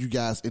 you know, you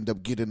guys end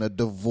up getting a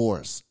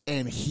divorce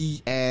and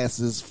he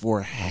asks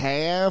for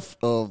half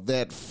of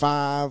that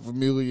 $5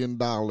 million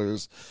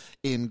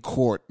in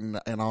court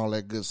and all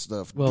that good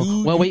stuff.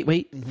 Well, wait.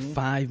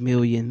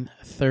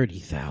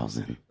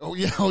 5,030,000. Oh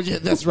yeah,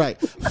 that's right.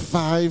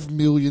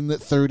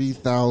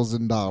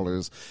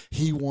 $5,030,000.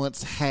 He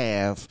wants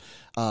half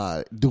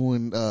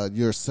doing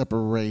your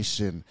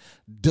separation.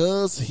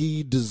 Does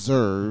he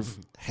deserve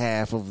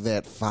half of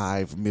that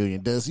 $5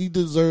 million? Does he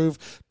deserve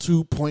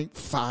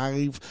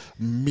 $2.5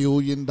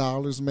 million,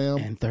 ma'am?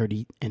 And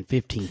 30 and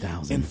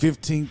 15,000. And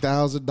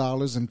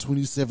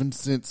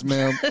 $15,000.27,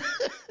 ma'am.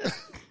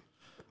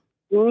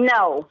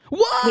 No.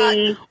 What?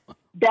 He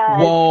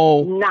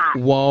does not.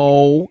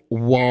 Whoa.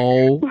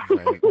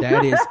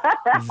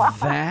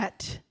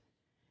 That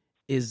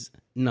is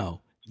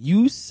no.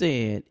 You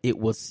said it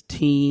was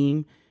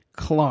Team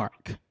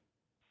Clark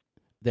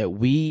that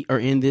we are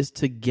in this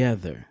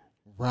together.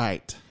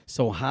 Right.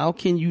 So how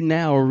can you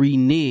now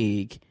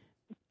renege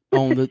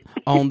on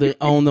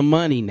the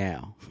money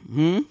now?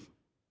 You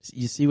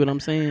see what I'm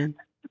saying?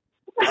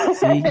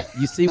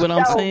 You see what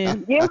I'm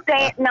saying? You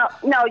saying no?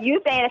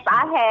 You saying if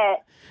I had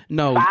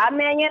 $5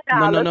 million?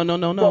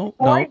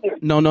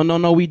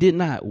 No. We did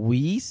not.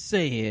 We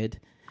said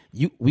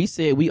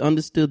we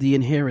understood the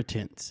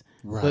inheritance,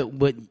 Right.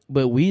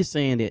 but we're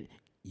saying that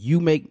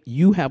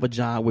you have a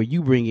job where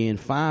you bring in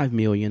 $5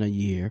 million a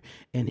year,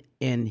 and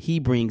he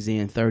brings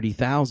in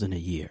 $30,000 a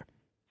year.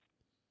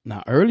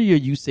 Now earlier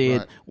you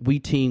said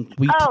Right.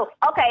 Oh,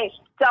 okay.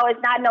 So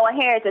it's not no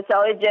inheritance.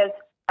 So it's just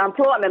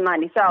employment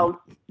money. So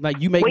like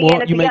you make we more.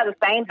 in it together,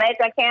 same bank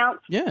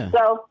accounts. Yeah.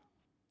 So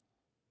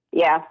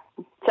yeah,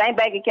 same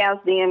bank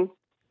accounts. Then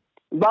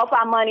both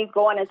our money's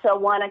going into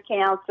one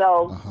account.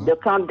 So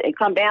it come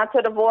down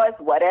to divorce.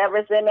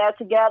 Whatever's in there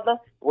together,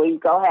 we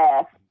go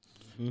half.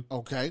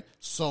 Okay.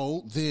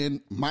 So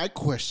then my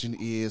question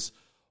is,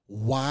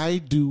 why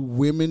do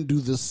women do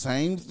the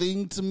same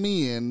thing to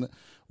men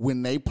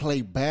when they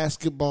play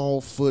basketball,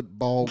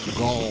 football,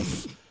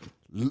 golf?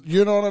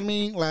 You know what I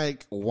mean?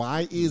 Like,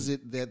 why is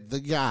it that the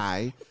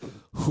guy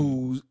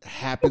who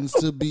happens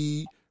to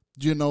be,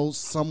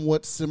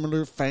 somewhat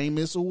similar,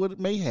 famous, or what it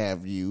may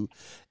have you.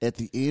 At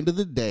the end of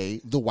the day,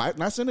 the wife,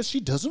 not saying that she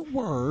doesn't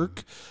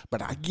work,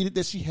 but I get it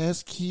that she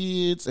has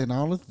kids and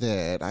all of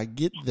that. I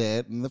get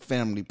that in the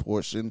family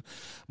portion.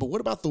 But what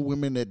about the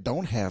women that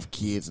don't have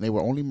kids and they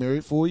were only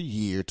married for a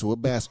year to a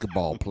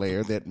basketball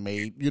player that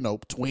made,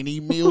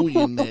 $20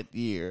 million that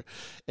year?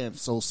 And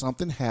so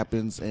something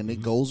happens and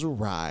it goes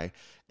awry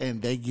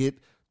and they get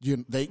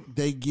they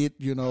get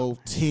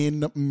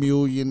 $10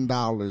 million in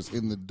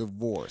the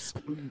divorce.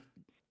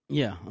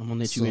 Yeah, I'm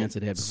gonna let you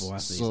answer that before I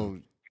say so.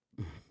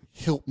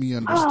 Help me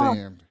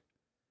understand.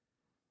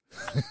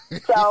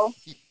 So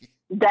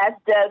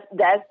that's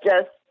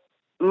just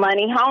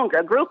money hungry,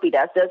 a groupie.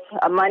 That's just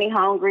a money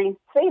hungry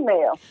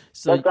female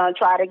that's gonna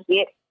try to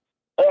get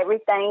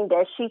everything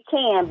that she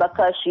can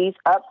because she's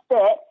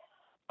upset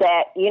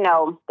that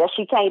that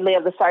she can't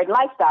live a certain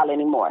lifestyle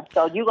anymore.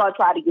 So you're gonna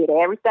try to get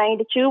everything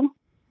that you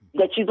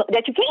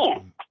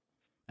can.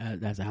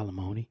 That's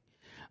alimony.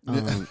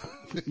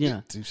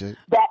 Yeah.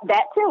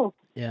 That too.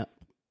 Yeah.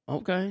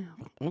 Okay.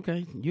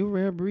 You're a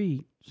rare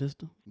breed,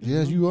 sister.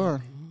 Yes, you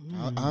are.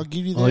 I'll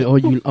give you that.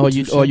 Or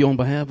you on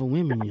behalf of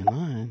women, you're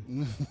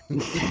lying.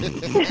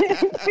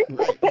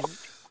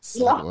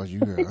 So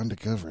you're an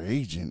undercover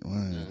agent.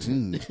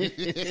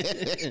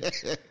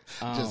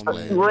 Just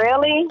playing.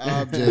 Really?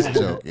 I'm just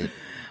joking.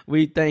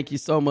 We thank you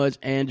so much,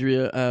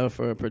 Andrea,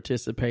 for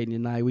participating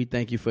tonight. We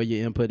thank you for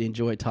your input.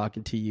 Enjoy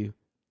talking to you.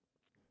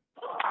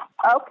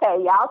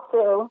 Okay, y'all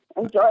too.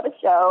 Enjoy the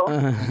show.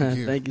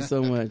 Thank you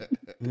so much.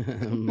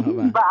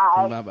 Bye-bye.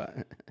 Bye.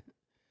 Bye-bye.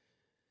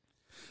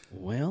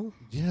 Well.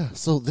 Yeah,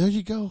 so there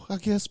you go. I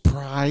guess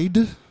pride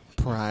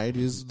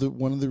is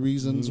one of the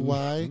reasons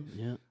why.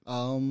 Yeah.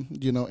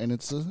 And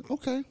it's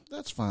okay,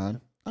 that's fine.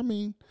 I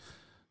mean,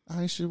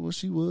 she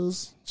was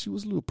a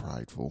little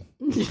prideful.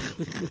 she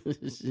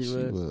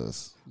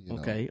was.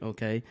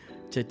 Okay.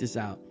 Check this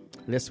out.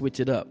 Let's switch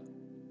it up.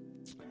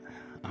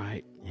 All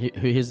right.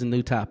 Here's the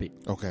new topic.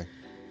 Okay.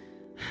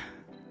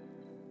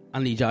 I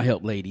need y'all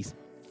help, ladies.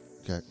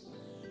 Okay.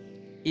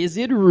 Is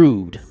it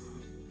rude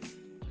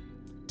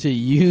to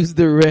use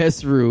the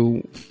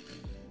restroom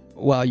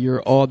while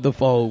you're on the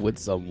phone with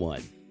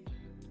someone?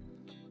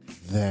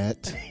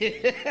 That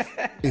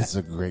is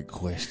a great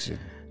question.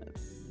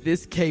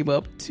 This came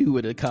up too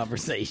in a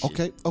conversation.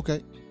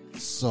 Okay.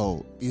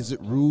 So, is it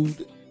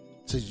rude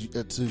to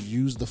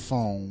use to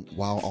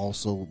while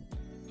also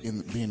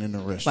being in the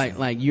restaurant?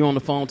 Like you're on the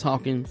phone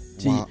talking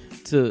to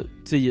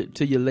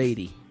your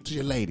lady. To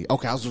your lady.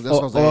 Okay, that's what I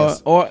was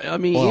asking. Or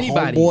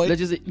anybody. Let's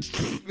just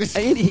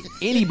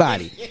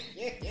anybody.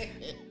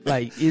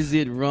 Like, is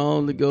it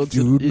wrong to go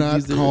to? Do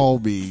not call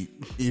me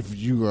if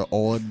you are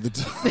on the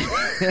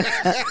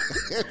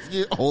if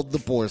you're on the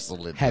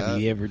porcelain. Have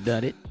you ever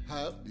done it?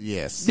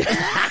 Yes.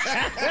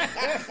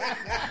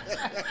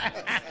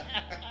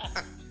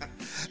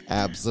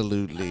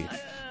 Absolutely.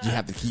 You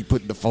have to keep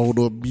putting the phone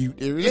on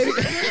mute.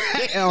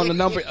 On the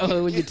number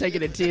when you're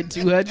taking a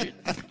 10-200.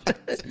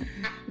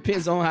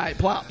 Depends on how it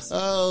plops.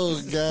 Oh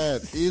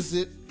God, is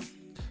it?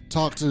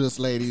 Talk to us,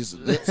 ladies.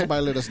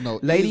 Somebody let us know.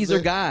 Ladies or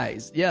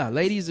guys? Yeah,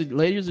 ladies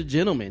or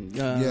gentlemen.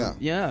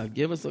 Yeah.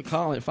 Give us a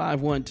call at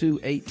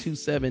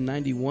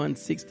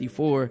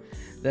 512-827-9164.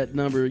 That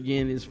number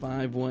again is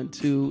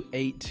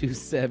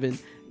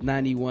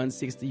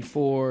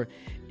 512-827-9164.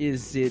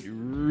 Is it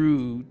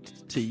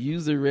rude to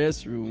use the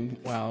restroom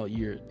while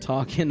you're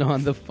talking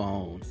on the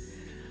phone?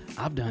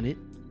 I've done it.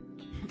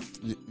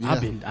 Yeah.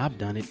 I've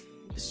done it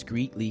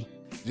discreetly.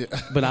 Yeah.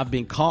 But I've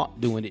been caught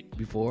doing it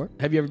before.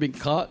 Have you ever been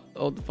caught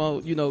on the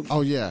phone?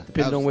 Oh yeah.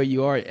 Depending on where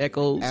you are, it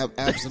echoes.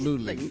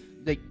 Absolutely.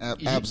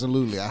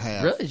 Absolutely, I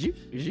have. Really? Is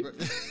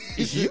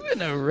you in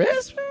the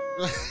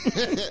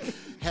restroom?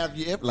 Have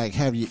you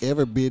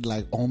ever been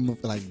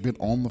been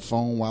on the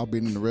phone while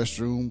being in the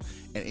restroom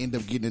and end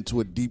up getting into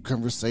a deep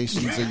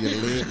conversation so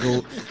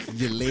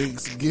your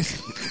legs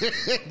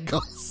go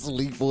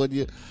sleep on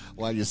you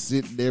while you're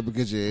sitting there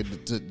because you're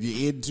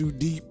in too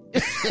deep?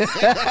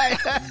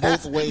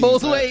 Both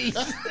ways.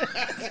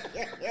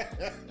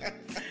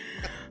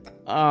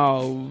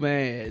 Oh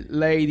man,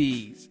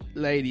 ladies,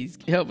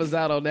 help us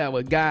out on that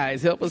one.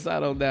 Guys, help us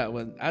out on that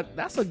one.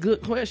 That's a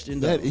good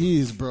question, though. That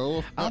is,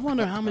 bro. I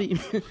wonder how many.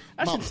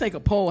 I should take a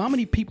poll. How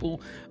many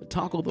people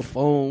talk on the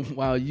phone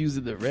while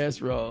using the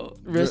restroom?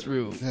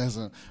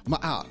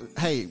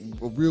 Hey,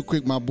 real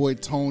quick, my boy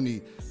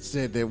Tony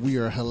said that we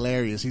are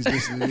hilarious. He's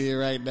listening here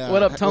right now.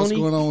 What up, Tony?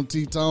 What's going on,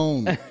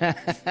 T-Tone?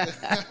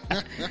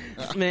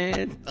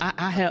 Man,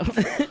 I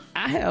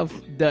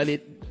have done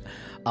it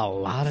a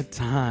lot of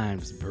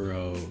times,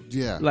 bro.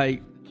 Yeah.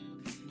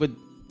 But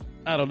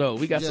I don't know.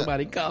 We got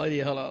somebody calling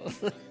here. Hold on.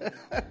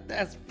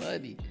 That's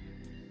funny.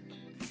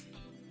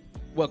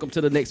 Welcome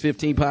to the Next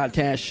 15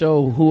 podcast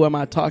show. Who am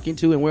I talking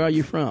to and where are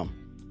you from?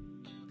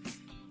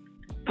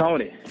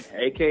 Tony,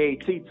 a.k.a.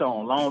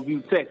 T-Tone,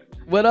 Longview, Texas.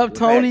 What up,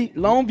 Tony?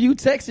 Longview,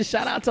 Texas.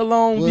 Shout out to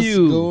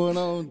Longview. What's going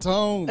on,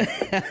 Tone?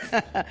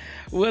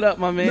 What up,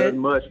 my man? Nothing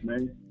much,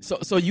 man.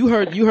 So you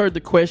heard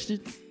the question.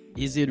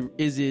 Is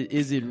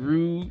it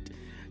rude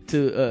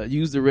to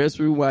use the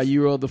restroom while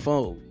you were on the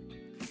phone?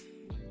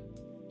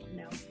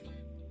 No.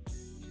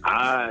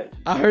 I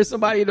heard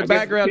somebody in the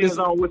background. Depends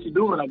on what you're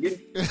doing, I guess.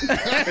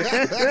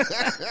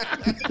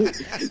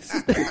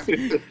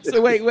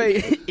 So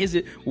wait, is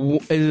it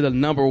a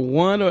number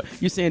one, or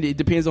you saying it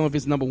depends on if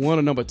it's number one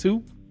or number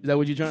two? Is that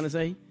what you're trying to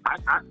say?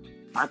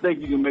 I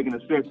think you can make an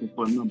exception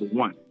for number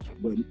one,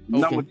 but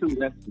number two,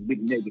 that's a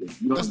big negative.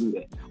 You don't do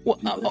that. Well,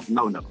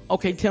 no.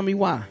 Okay, tell me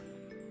why.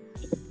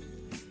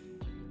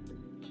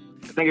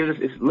 I think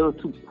it's a little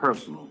too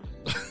personal.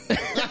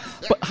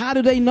 But how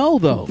do they know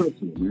though?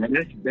 Personal, man.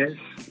 That's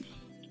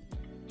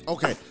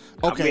Okay.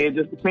 I mean, it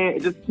just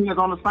depends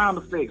on the sound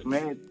effects,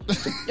 man.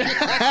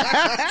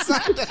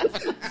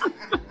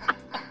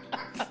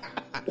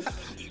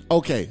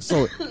 Okay,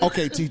 so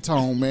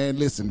T-Tone, man,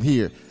 listen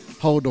here.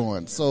 Hold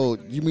on. So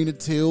you mean to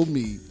tell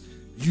me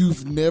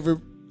you've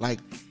never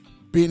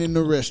been in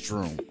the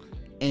restroom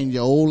and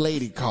your old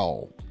lady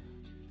called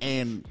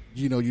and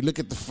you look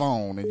at the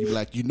phone and you're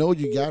like, you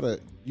gotta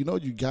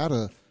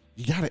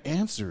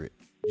answer it,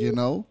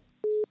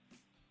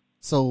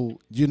 So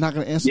you're not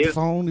gonna answer the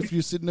phone if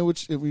you're sitting there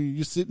if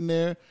you're sitting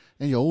there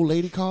and your old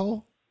lady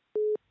call?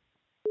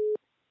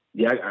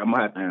 Yeah, I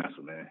might have to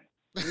answer, man.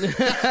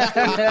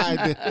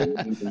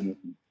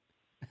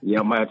 Yeah,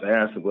 I might have to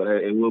answer, but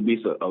it will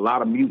be a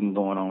lot of muting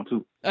going on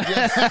too.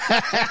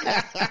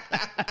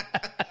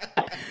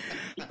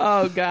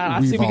 Oh God!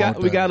 I see we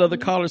got other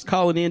callers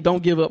calling in.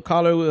 Don't give up,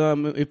 caller.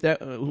 If that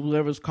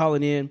whoever's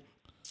calling in,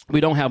 we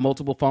don't have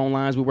multiple phone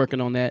lines. We're working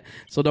on that,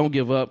 so don't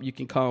give up. You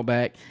can call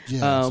back.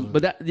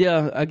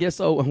 Yeah, I guess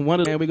so. We're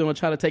gonna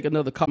try to take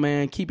another call,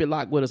 man. Keep it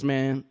locked with us,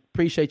 man.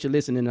 Appreciate you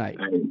listening tonight.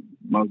 Hey,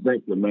 most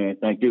definitely, man.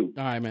 Thank you.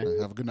 All right, man.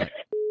 Have a good night.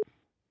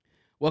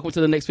 Welcome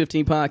to the Next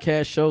 15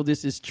 podcast show.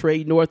 This is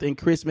Trey North and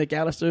Chris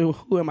McAllister.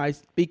 Who am I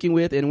speaking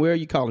with, and where are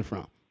you calling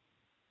from?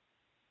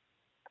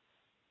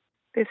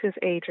 This is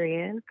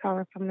Adrienne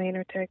calling from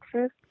Maynard,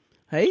 Texas.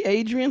 Hey,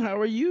 Adrienne, how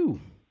are you?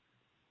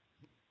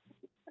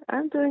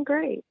 I'm doing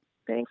great.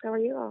 Thanks. How are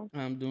you all?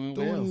 I'm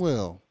doing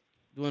well.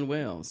 Doing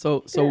well.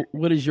 So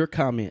what is your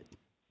comment?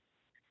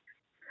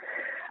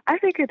 I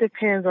think it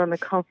depends on the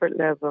comfort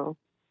level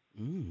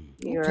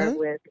you're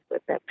with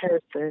that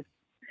person.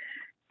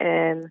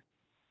 And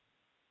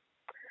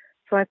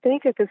so I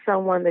think if it's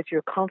someone that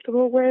you're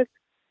comfortable with,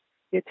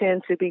 you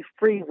tend to be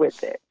free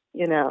with it,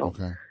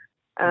 Okay.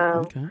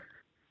 Okay.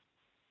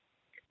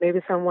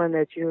 Maybe someone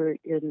that you're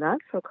not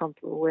so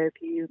comfortable with,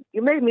 you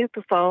may mute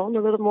the phone a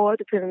little more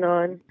depending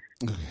on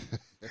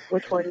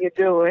which one you're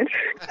doing.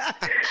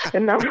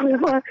 And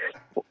number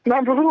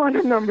one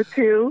and number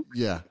two.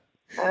 Yeah.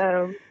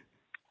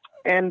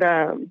 And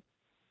I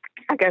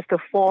guess the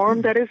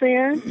form that is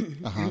in.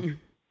 Uh-huh.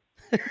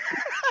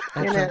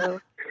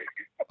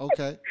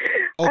 Okay.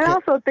 I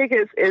also think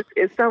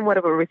it's somewhat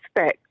of a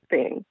respect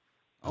thing.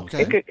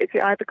 Okay. It could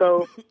either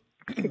go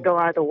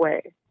either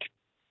way.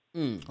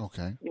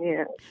 Okay.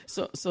 Yeah.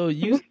 So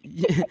you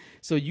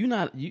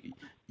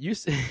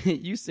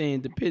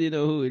saying depending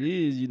on who it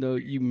is,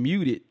 you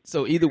mute it.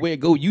 So either way it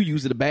go, you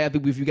use the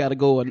bathroom if you got to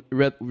go,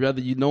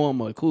 whether you know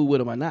them or cool with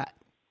them or not.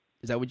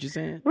 Is that what you're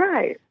saying?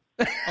 Right.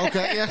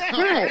 Okay. Yeah.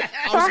 Right.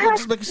 I was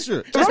just making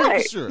sure.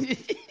 Making sure.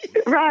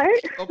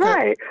 Right. Okay.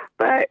 Right.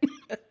 But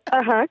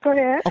go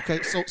ahead.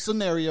 Okay. So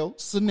scenario,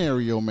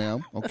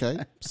 ma'am. Okay.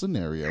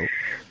 Scenario.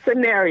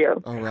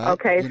 All right.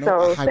 Okay.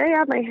 So say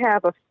I may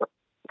have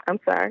I'm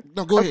sorry.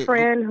 No, go ahead. A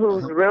friend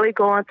who's really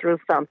going through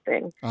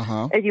something,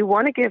 and you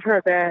want to give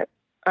her that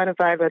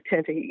undivided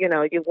attention. You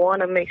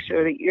want to make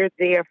sure that you're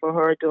there for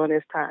her during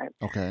this time.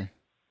 Okay.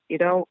 You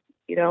don't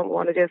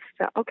want to just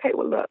say, okay,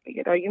 well, look,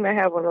 you may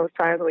have one of those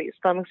times where your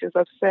stomach's just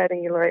upset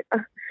and you're like,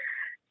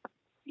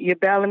 you're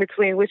battling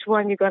between which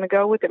one you're going to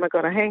go with. Am I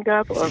going to hang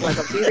up or am I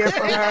going to be there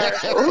for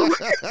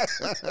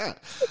her?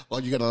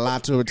 Or you going to lie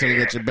to her until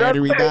that your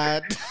battery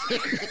died?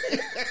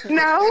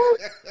 No,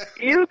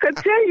 you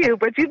continue,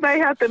 but you may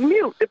have to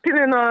mute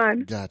depending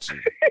on. Got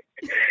you.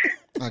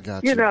 I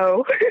got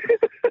you.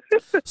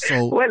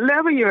 So what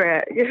level you're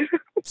at.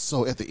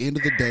 So at the end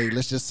of the day,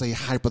 let's just say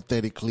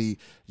hypothetically,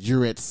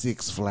 you're at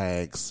Six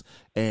Flags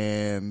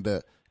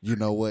and you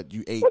know what?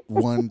 You ate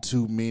one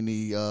too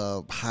many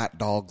hot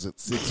dogs at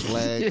Six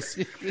Flags.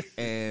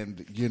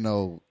 And,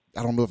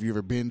 I don't know if you've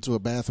ever been to a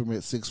bathroom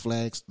at Six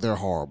Flags. They're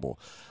horrible.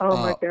 Oh,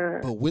 my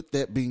God. But with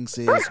that being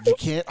said, you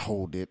can't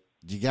hold it.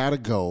 You got to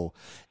go.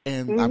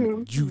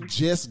 And you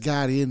just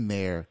got in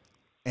there.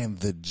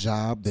 And the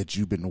job that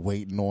you've been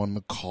waiting on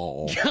to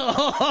call. The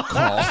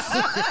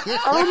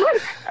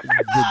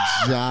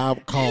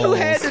job calls. You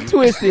had to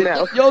twist it.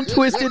 Your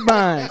twisted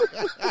mind.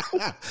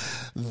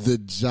 The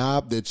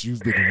job that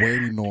you've been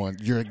waiting on,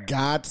 your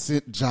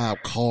God-sent job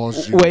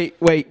calls you.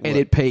 Wait, and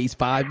it pays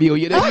 $5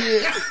 million a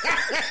year.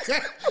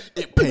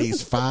 It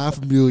pays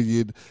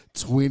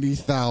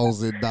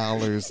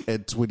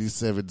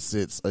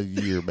 $5,020,027 a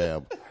year,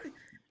 ma'am.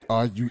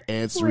 Are you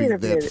answering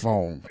that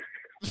phone?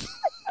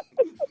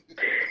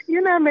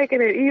 You're not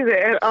making it easy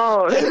at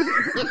all.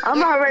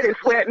 I'm already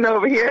sweating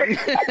over here.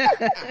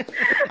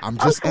 I'm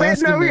just sweating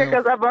asking over here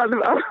now. because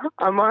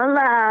I'm on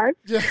live.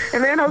 Yeah.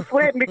 And then I'm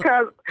sweating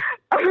because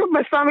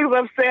my stomach's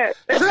upset.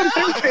 Are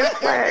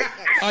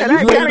And you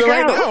I ready gotta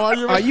right go.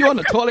 now? Are you on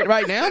the toilet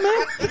right now,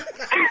 man?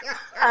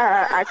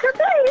 I could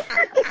be.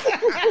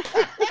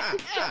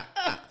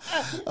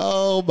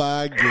 Oh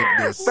my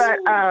goodness. But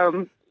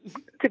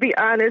to be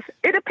honest,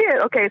 it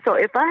depends. Okay, so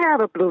if I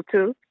have a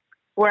Bluetooth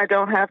where I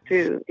don't have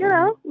to,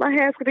 my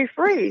hands could be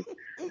free.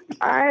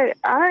 I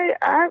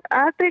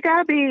think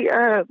I'd be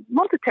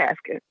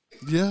multitasking.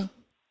 Yeah,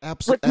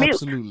 With mute.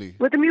 absolutely.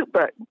 With the mute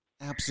button.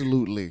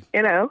 Absolutely.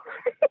 Yeah,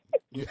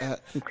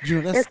 That's,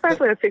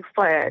 especially at Six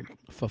Flags.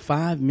 For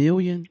 $5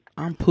 million,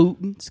 I'm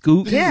Putin,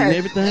 scooting, Yes. and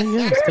everything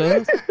else,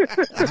 cuz.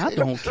 I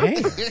don't care.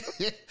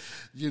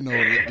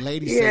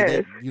 Ladies Yes.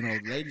 say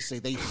that. Ladies say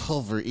they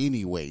hover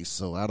anyway.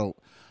 So I don't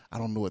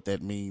know what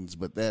that means,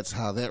 but that's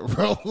how that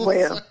rolls.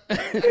 Well,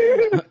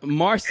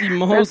 Marcy that's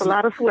a Mosley.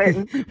 lot of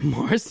sweating.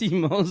 Marcy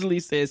Mosley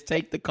says,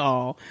 take the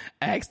call,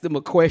 ask them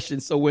a question,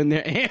 so when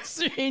they're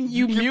answering,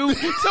 you mute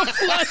to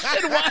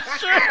flush and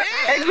wash your hands.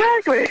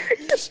 Exactly.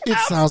 It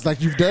sounds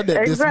like you've done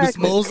that, Miss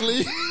Exactly.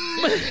 Mosley.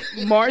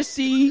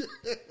 Marcy,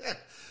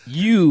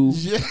 you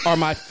are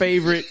my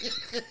favorite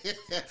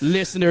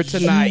listener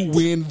tonight. You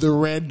win the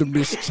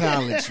randomness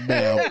challenge,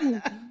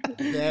 ma'am.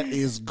 That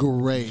is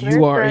great.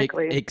 You are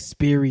Exactly.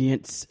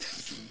 experienced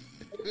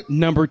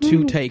number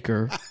 2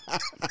 taker.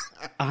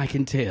 I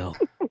can tell.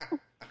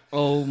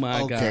 Oh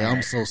my God. Okay,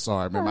 I'm so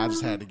sorry, ma'am. I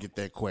just had to get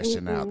that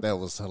question out. That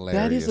was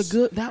hilarious.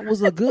 That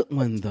was a good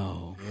one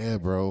though. Yeah,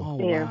 bro. Oh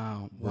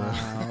Yeah.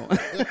 wow.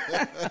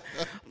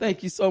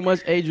 Thank you so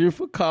much, Adrian,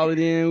 for calling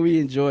in. We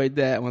enjoyed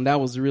that one.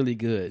 That was really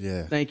good.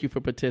 Yeah. Thank you for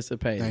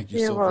participating. Thank you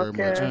You're so very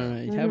much. All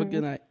welcome. right. Have a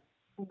good night.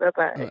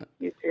 Bye-bye. All right.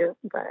 You too.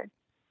 Bye.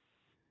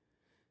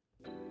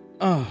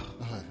 Oh,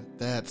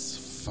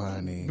 That's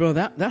funny. bro,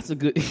 that's a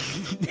good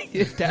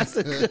that's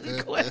a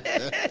good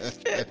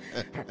question.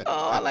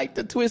 Oh, I like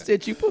the twist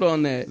that you put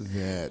on that.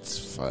 That's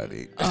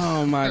funny.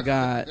 Oh my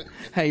God.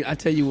 Hey, I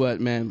tell you what,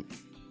 man.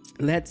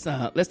 Let's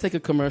take a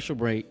commercial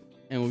break,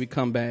 and when we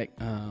come back,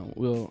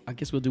 I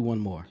guess we'll do one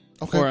more.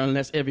 Okay. Or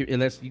unless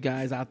you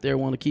guys out there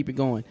want to keep it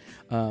going,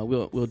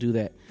 we'll do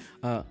that.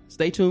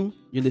 Stay tuned.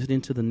 You're listening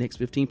to the Next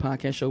 15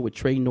 podcast show with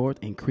Trey North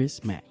and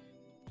Chris Mack.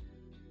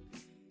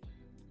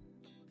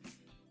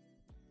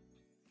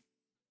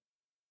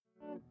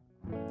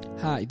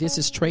 Hi, this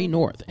is Trey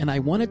North, and I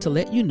wanted to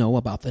let you know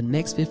about the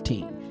Next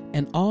 15,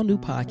 an all-new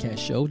podcast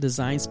show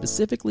designed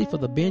specifically for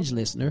the binge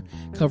listener,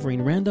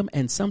 covering random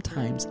and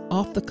sometimes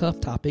off-the-cuff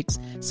topics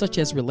such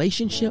as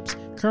relationships,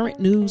 current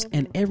news,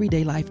 and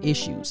everyday life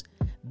issues.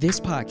 This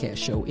podcast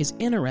show is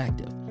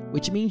interactive,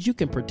 which means you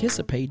can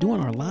participate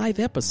during our live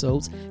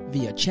episodes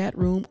via chat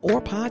room or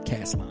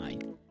podcast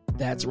line.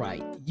 That's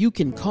right, you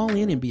can call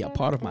in and be a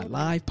part of my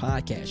live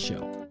podcast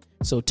show.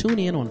 So tune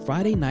in on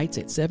Friday nights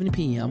at 7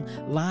 p.m.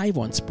 live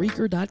on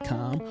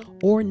Spreaker.com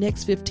or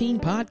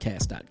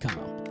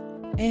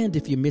Next15podcast.com. And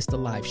if you missed a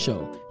live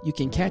show, you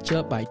can catch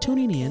up by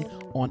tuning in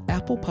on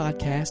Apple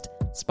Podcast,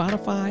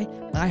 Spotify,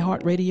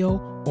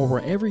 iHeartRadio, or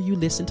wherever you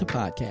listen to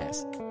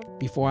podcasts.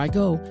 Before I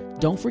go,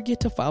 don't forget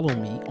to follow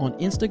me on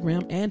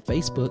Instagram and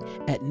Facebook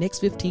at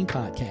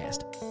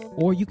Next15Podcast.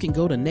 Or you can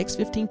go to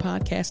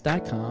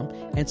Next15podcast.com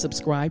and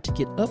subscribe to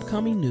get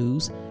upcoming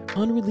news,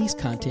 unreleased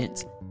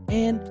contents,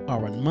 and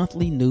our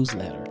monthly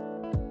newsletter.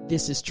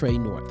 This is Trey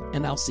North,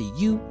 and I'll see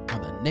you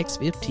on the Next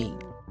 15.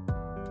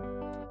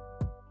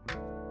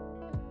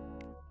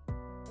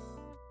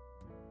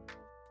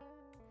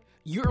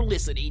 You're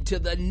listening to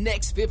the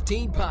Next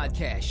 15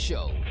 podcast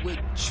show with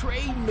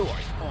Trey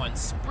North on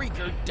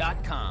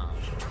Spreaker.com.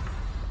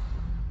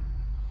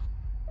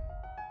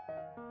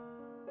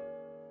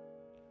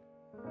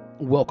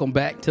 Welcome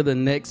back to the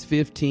Next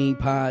 15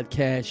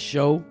 podcast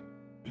show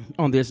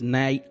on this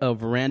night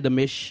of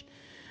randomish.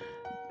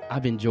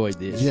 I've enjoyed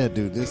this. Yeah,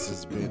 dude, this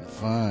has been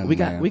fun. We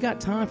man.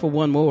 got time for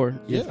one more.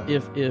 Yeah.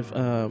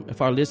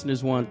 If our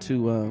listeners want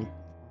to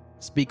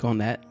speak on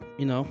that,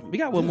 we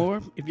got one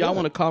more. If y'all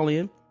want to call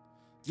in,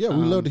 Yeah,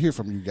 we love to hear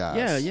from you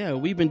guys. yeah,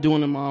 we've been doing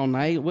them all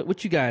night.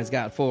 What you guys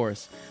got for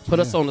us? Put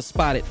us on the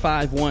spot at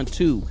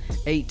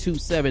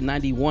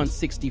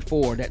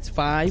 512-827-9164. That's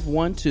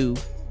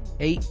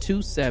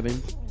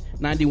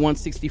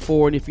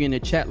 512-827-9164. And if you're in the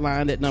chat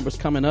line, that number's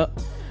coming up.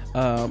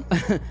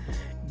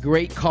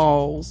 Great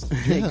calls,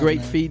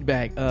 great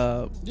feedback.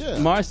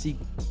 Marcy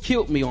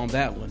killed me on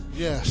that one.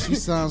 Yeah, she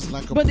sounds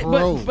like a But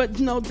pro. but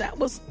that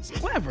was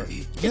clever.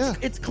 Yeah.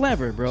 It's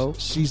clever, bro.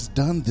 She's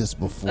done this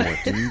before,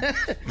 dude.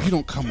 You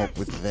don't come up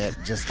with that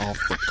just off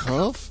the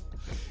cuff.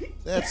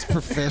 That's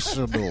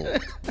professional,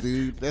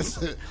 dude. That's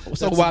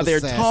While an they're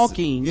assassin.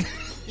 talking,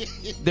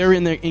 they're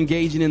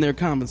engaging in their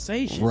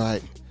conversation.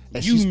 Right.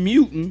 And You she's-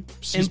 muting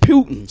she's- and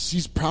Putin.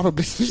 She's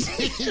probably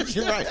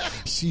you're right.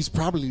 She's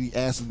probably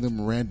asking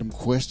them random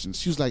questions.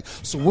 She was like,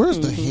 "So where's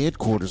the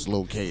headquarters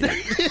located?"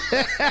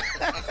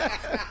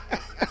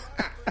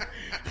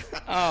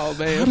 Oh How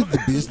man. did the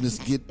business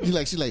get?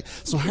 She's like,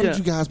 so how did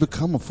you guys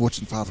become a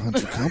Fortune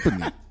 500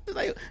 company?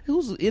 Like,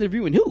 who's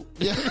interviewing who?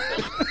 Yeah.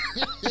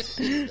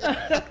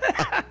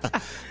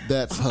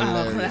 That's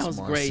hilarious. That was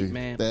Marcy. great,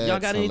 man. That's Y'all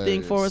got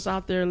anything for hilarious. us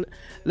out there,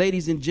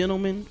 ladies and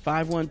gentlemen?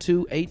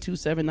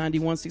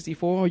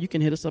 512-827-9164, or you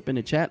can hit us up in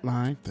the chat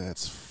line.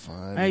 That's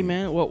funny. Hey,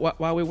 man,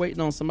 while we're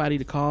waiting on somebody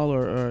to call,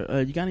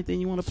 or you got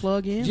anything you want to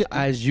plug in? Yeah.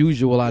 As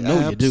usual, I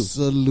know you do.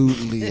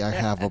 Absolutely, I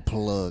have a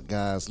plug,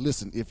 guys.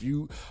 Listen, if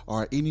you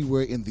are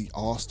anywhere in the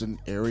Austin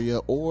area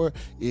or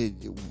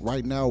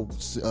right now,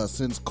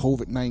 since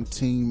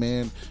COVID-19,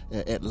 man,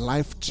 at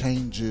Life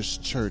Changers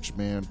Church,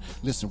 man,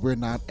 listen, we're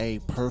not a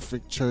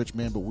perfect church,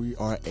 man, but we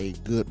are a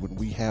good one.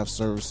 We have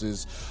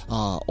services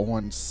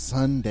on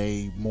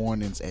Sunday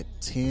mornings at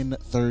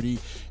 10:30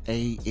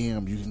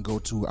 a.m. You can go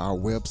to our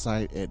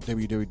website at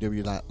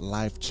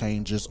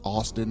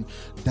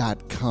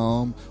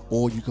www.lifechangersaustin.com,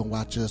 or you can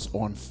watch us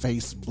on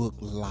Facebook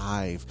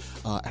Live.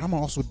 And I'm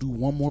gonna also do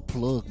one more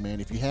plug, man.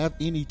 If you have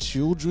any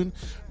children,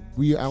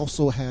 we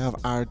also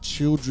have our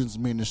children's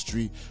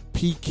ministry,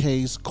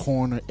 PK's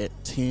Corner, at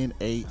 10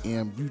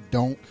 a.m. You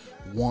don't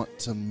want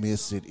to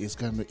miss it.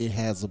 It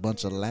has a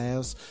bunch of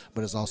laughs,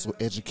 but it's also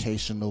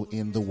educational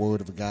in the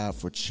Word of God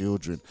for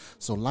children.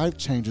 So Life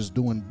Changers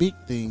doing big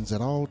things at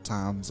all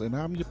times, and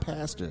I'm your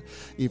pastor.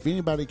 If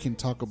anybody can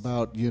talk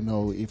about,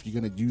 if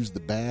you're going to use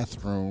the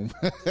bathroom,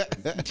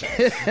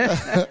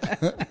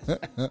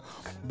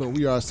 but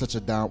we are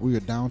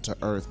down to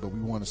earth, but we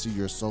want to see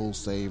your soul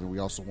saved, and we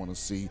also want to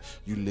see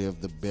you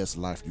live the best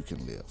life you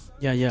can live.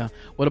 Yeah.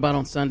 What about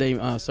on Sunday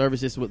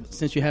services?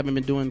 Since you haven't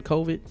been doing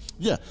COVID?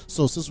 Yeah.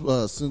 So since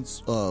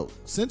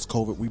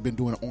COVID, we've been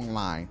doing it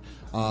online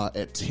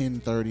at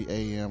 10:30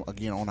 a.m.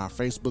 again on our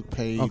Facebook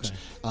page,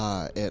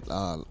 at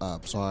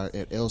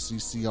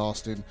LCC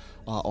Austin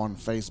on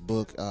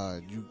Facebook.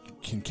 You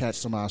can catch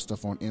some of our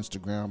stuff on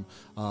Instagram,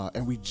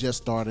 and we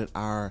just started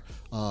our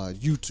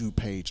YouTube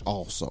page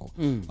also.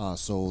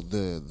 So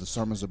the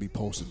sermons will be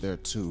posted there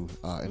too.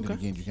 And then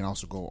again, you can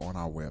also go on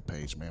our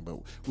webpage, man. But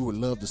we would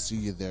love to see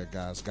you there,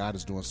 guys. God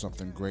is doing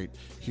something great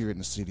here in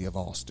the city of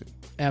Austin.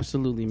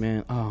 Absolutely,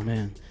 man. Oh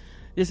man,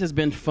 this has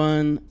been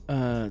fun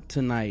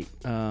tonight.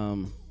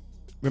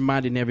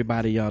 Reminding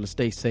everybody, y'all, to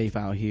stay safe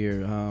out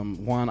here.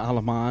 Juan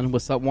Alaman,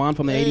 what's up, Juan,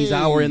 from the 80s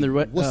Hour in the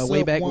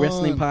Wayback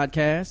Wrestling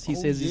Podcast. He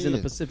says he's in the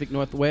Pacific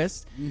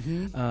Northwest.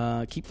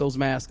 Keep those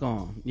masks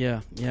on. Yeah,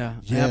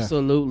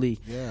 absolutely.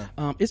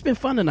 Yeah. It's been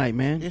fun tonight,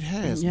 man. It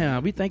has. Yeah,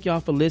 we thank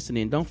y'all for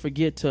listening. Don't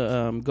forget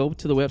to go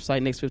to the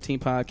website, Next 15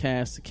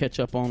 Podcast, to catch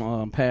up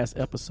on past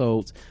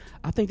episodes.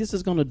 I think this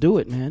is going to do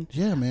it, man.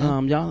 Yeah,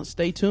 man. Y'all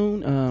stay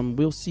tuned.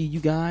 We'll see you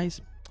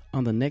guys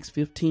on the Next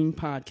 15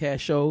 Podcast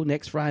show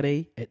next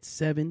Friday at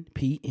 7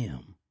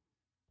 p.m.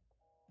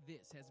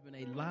 This has been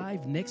a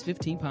live Next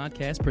 15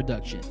 Podcast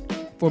production.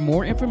 For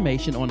more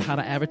information on how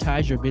to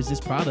advertise your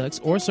business products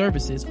or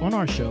services on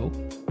our show,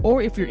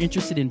 or if you're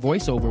interested in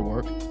voiceover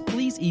work,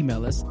 please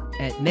email us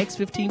at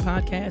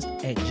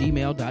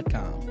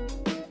next15podcast@gmail.com.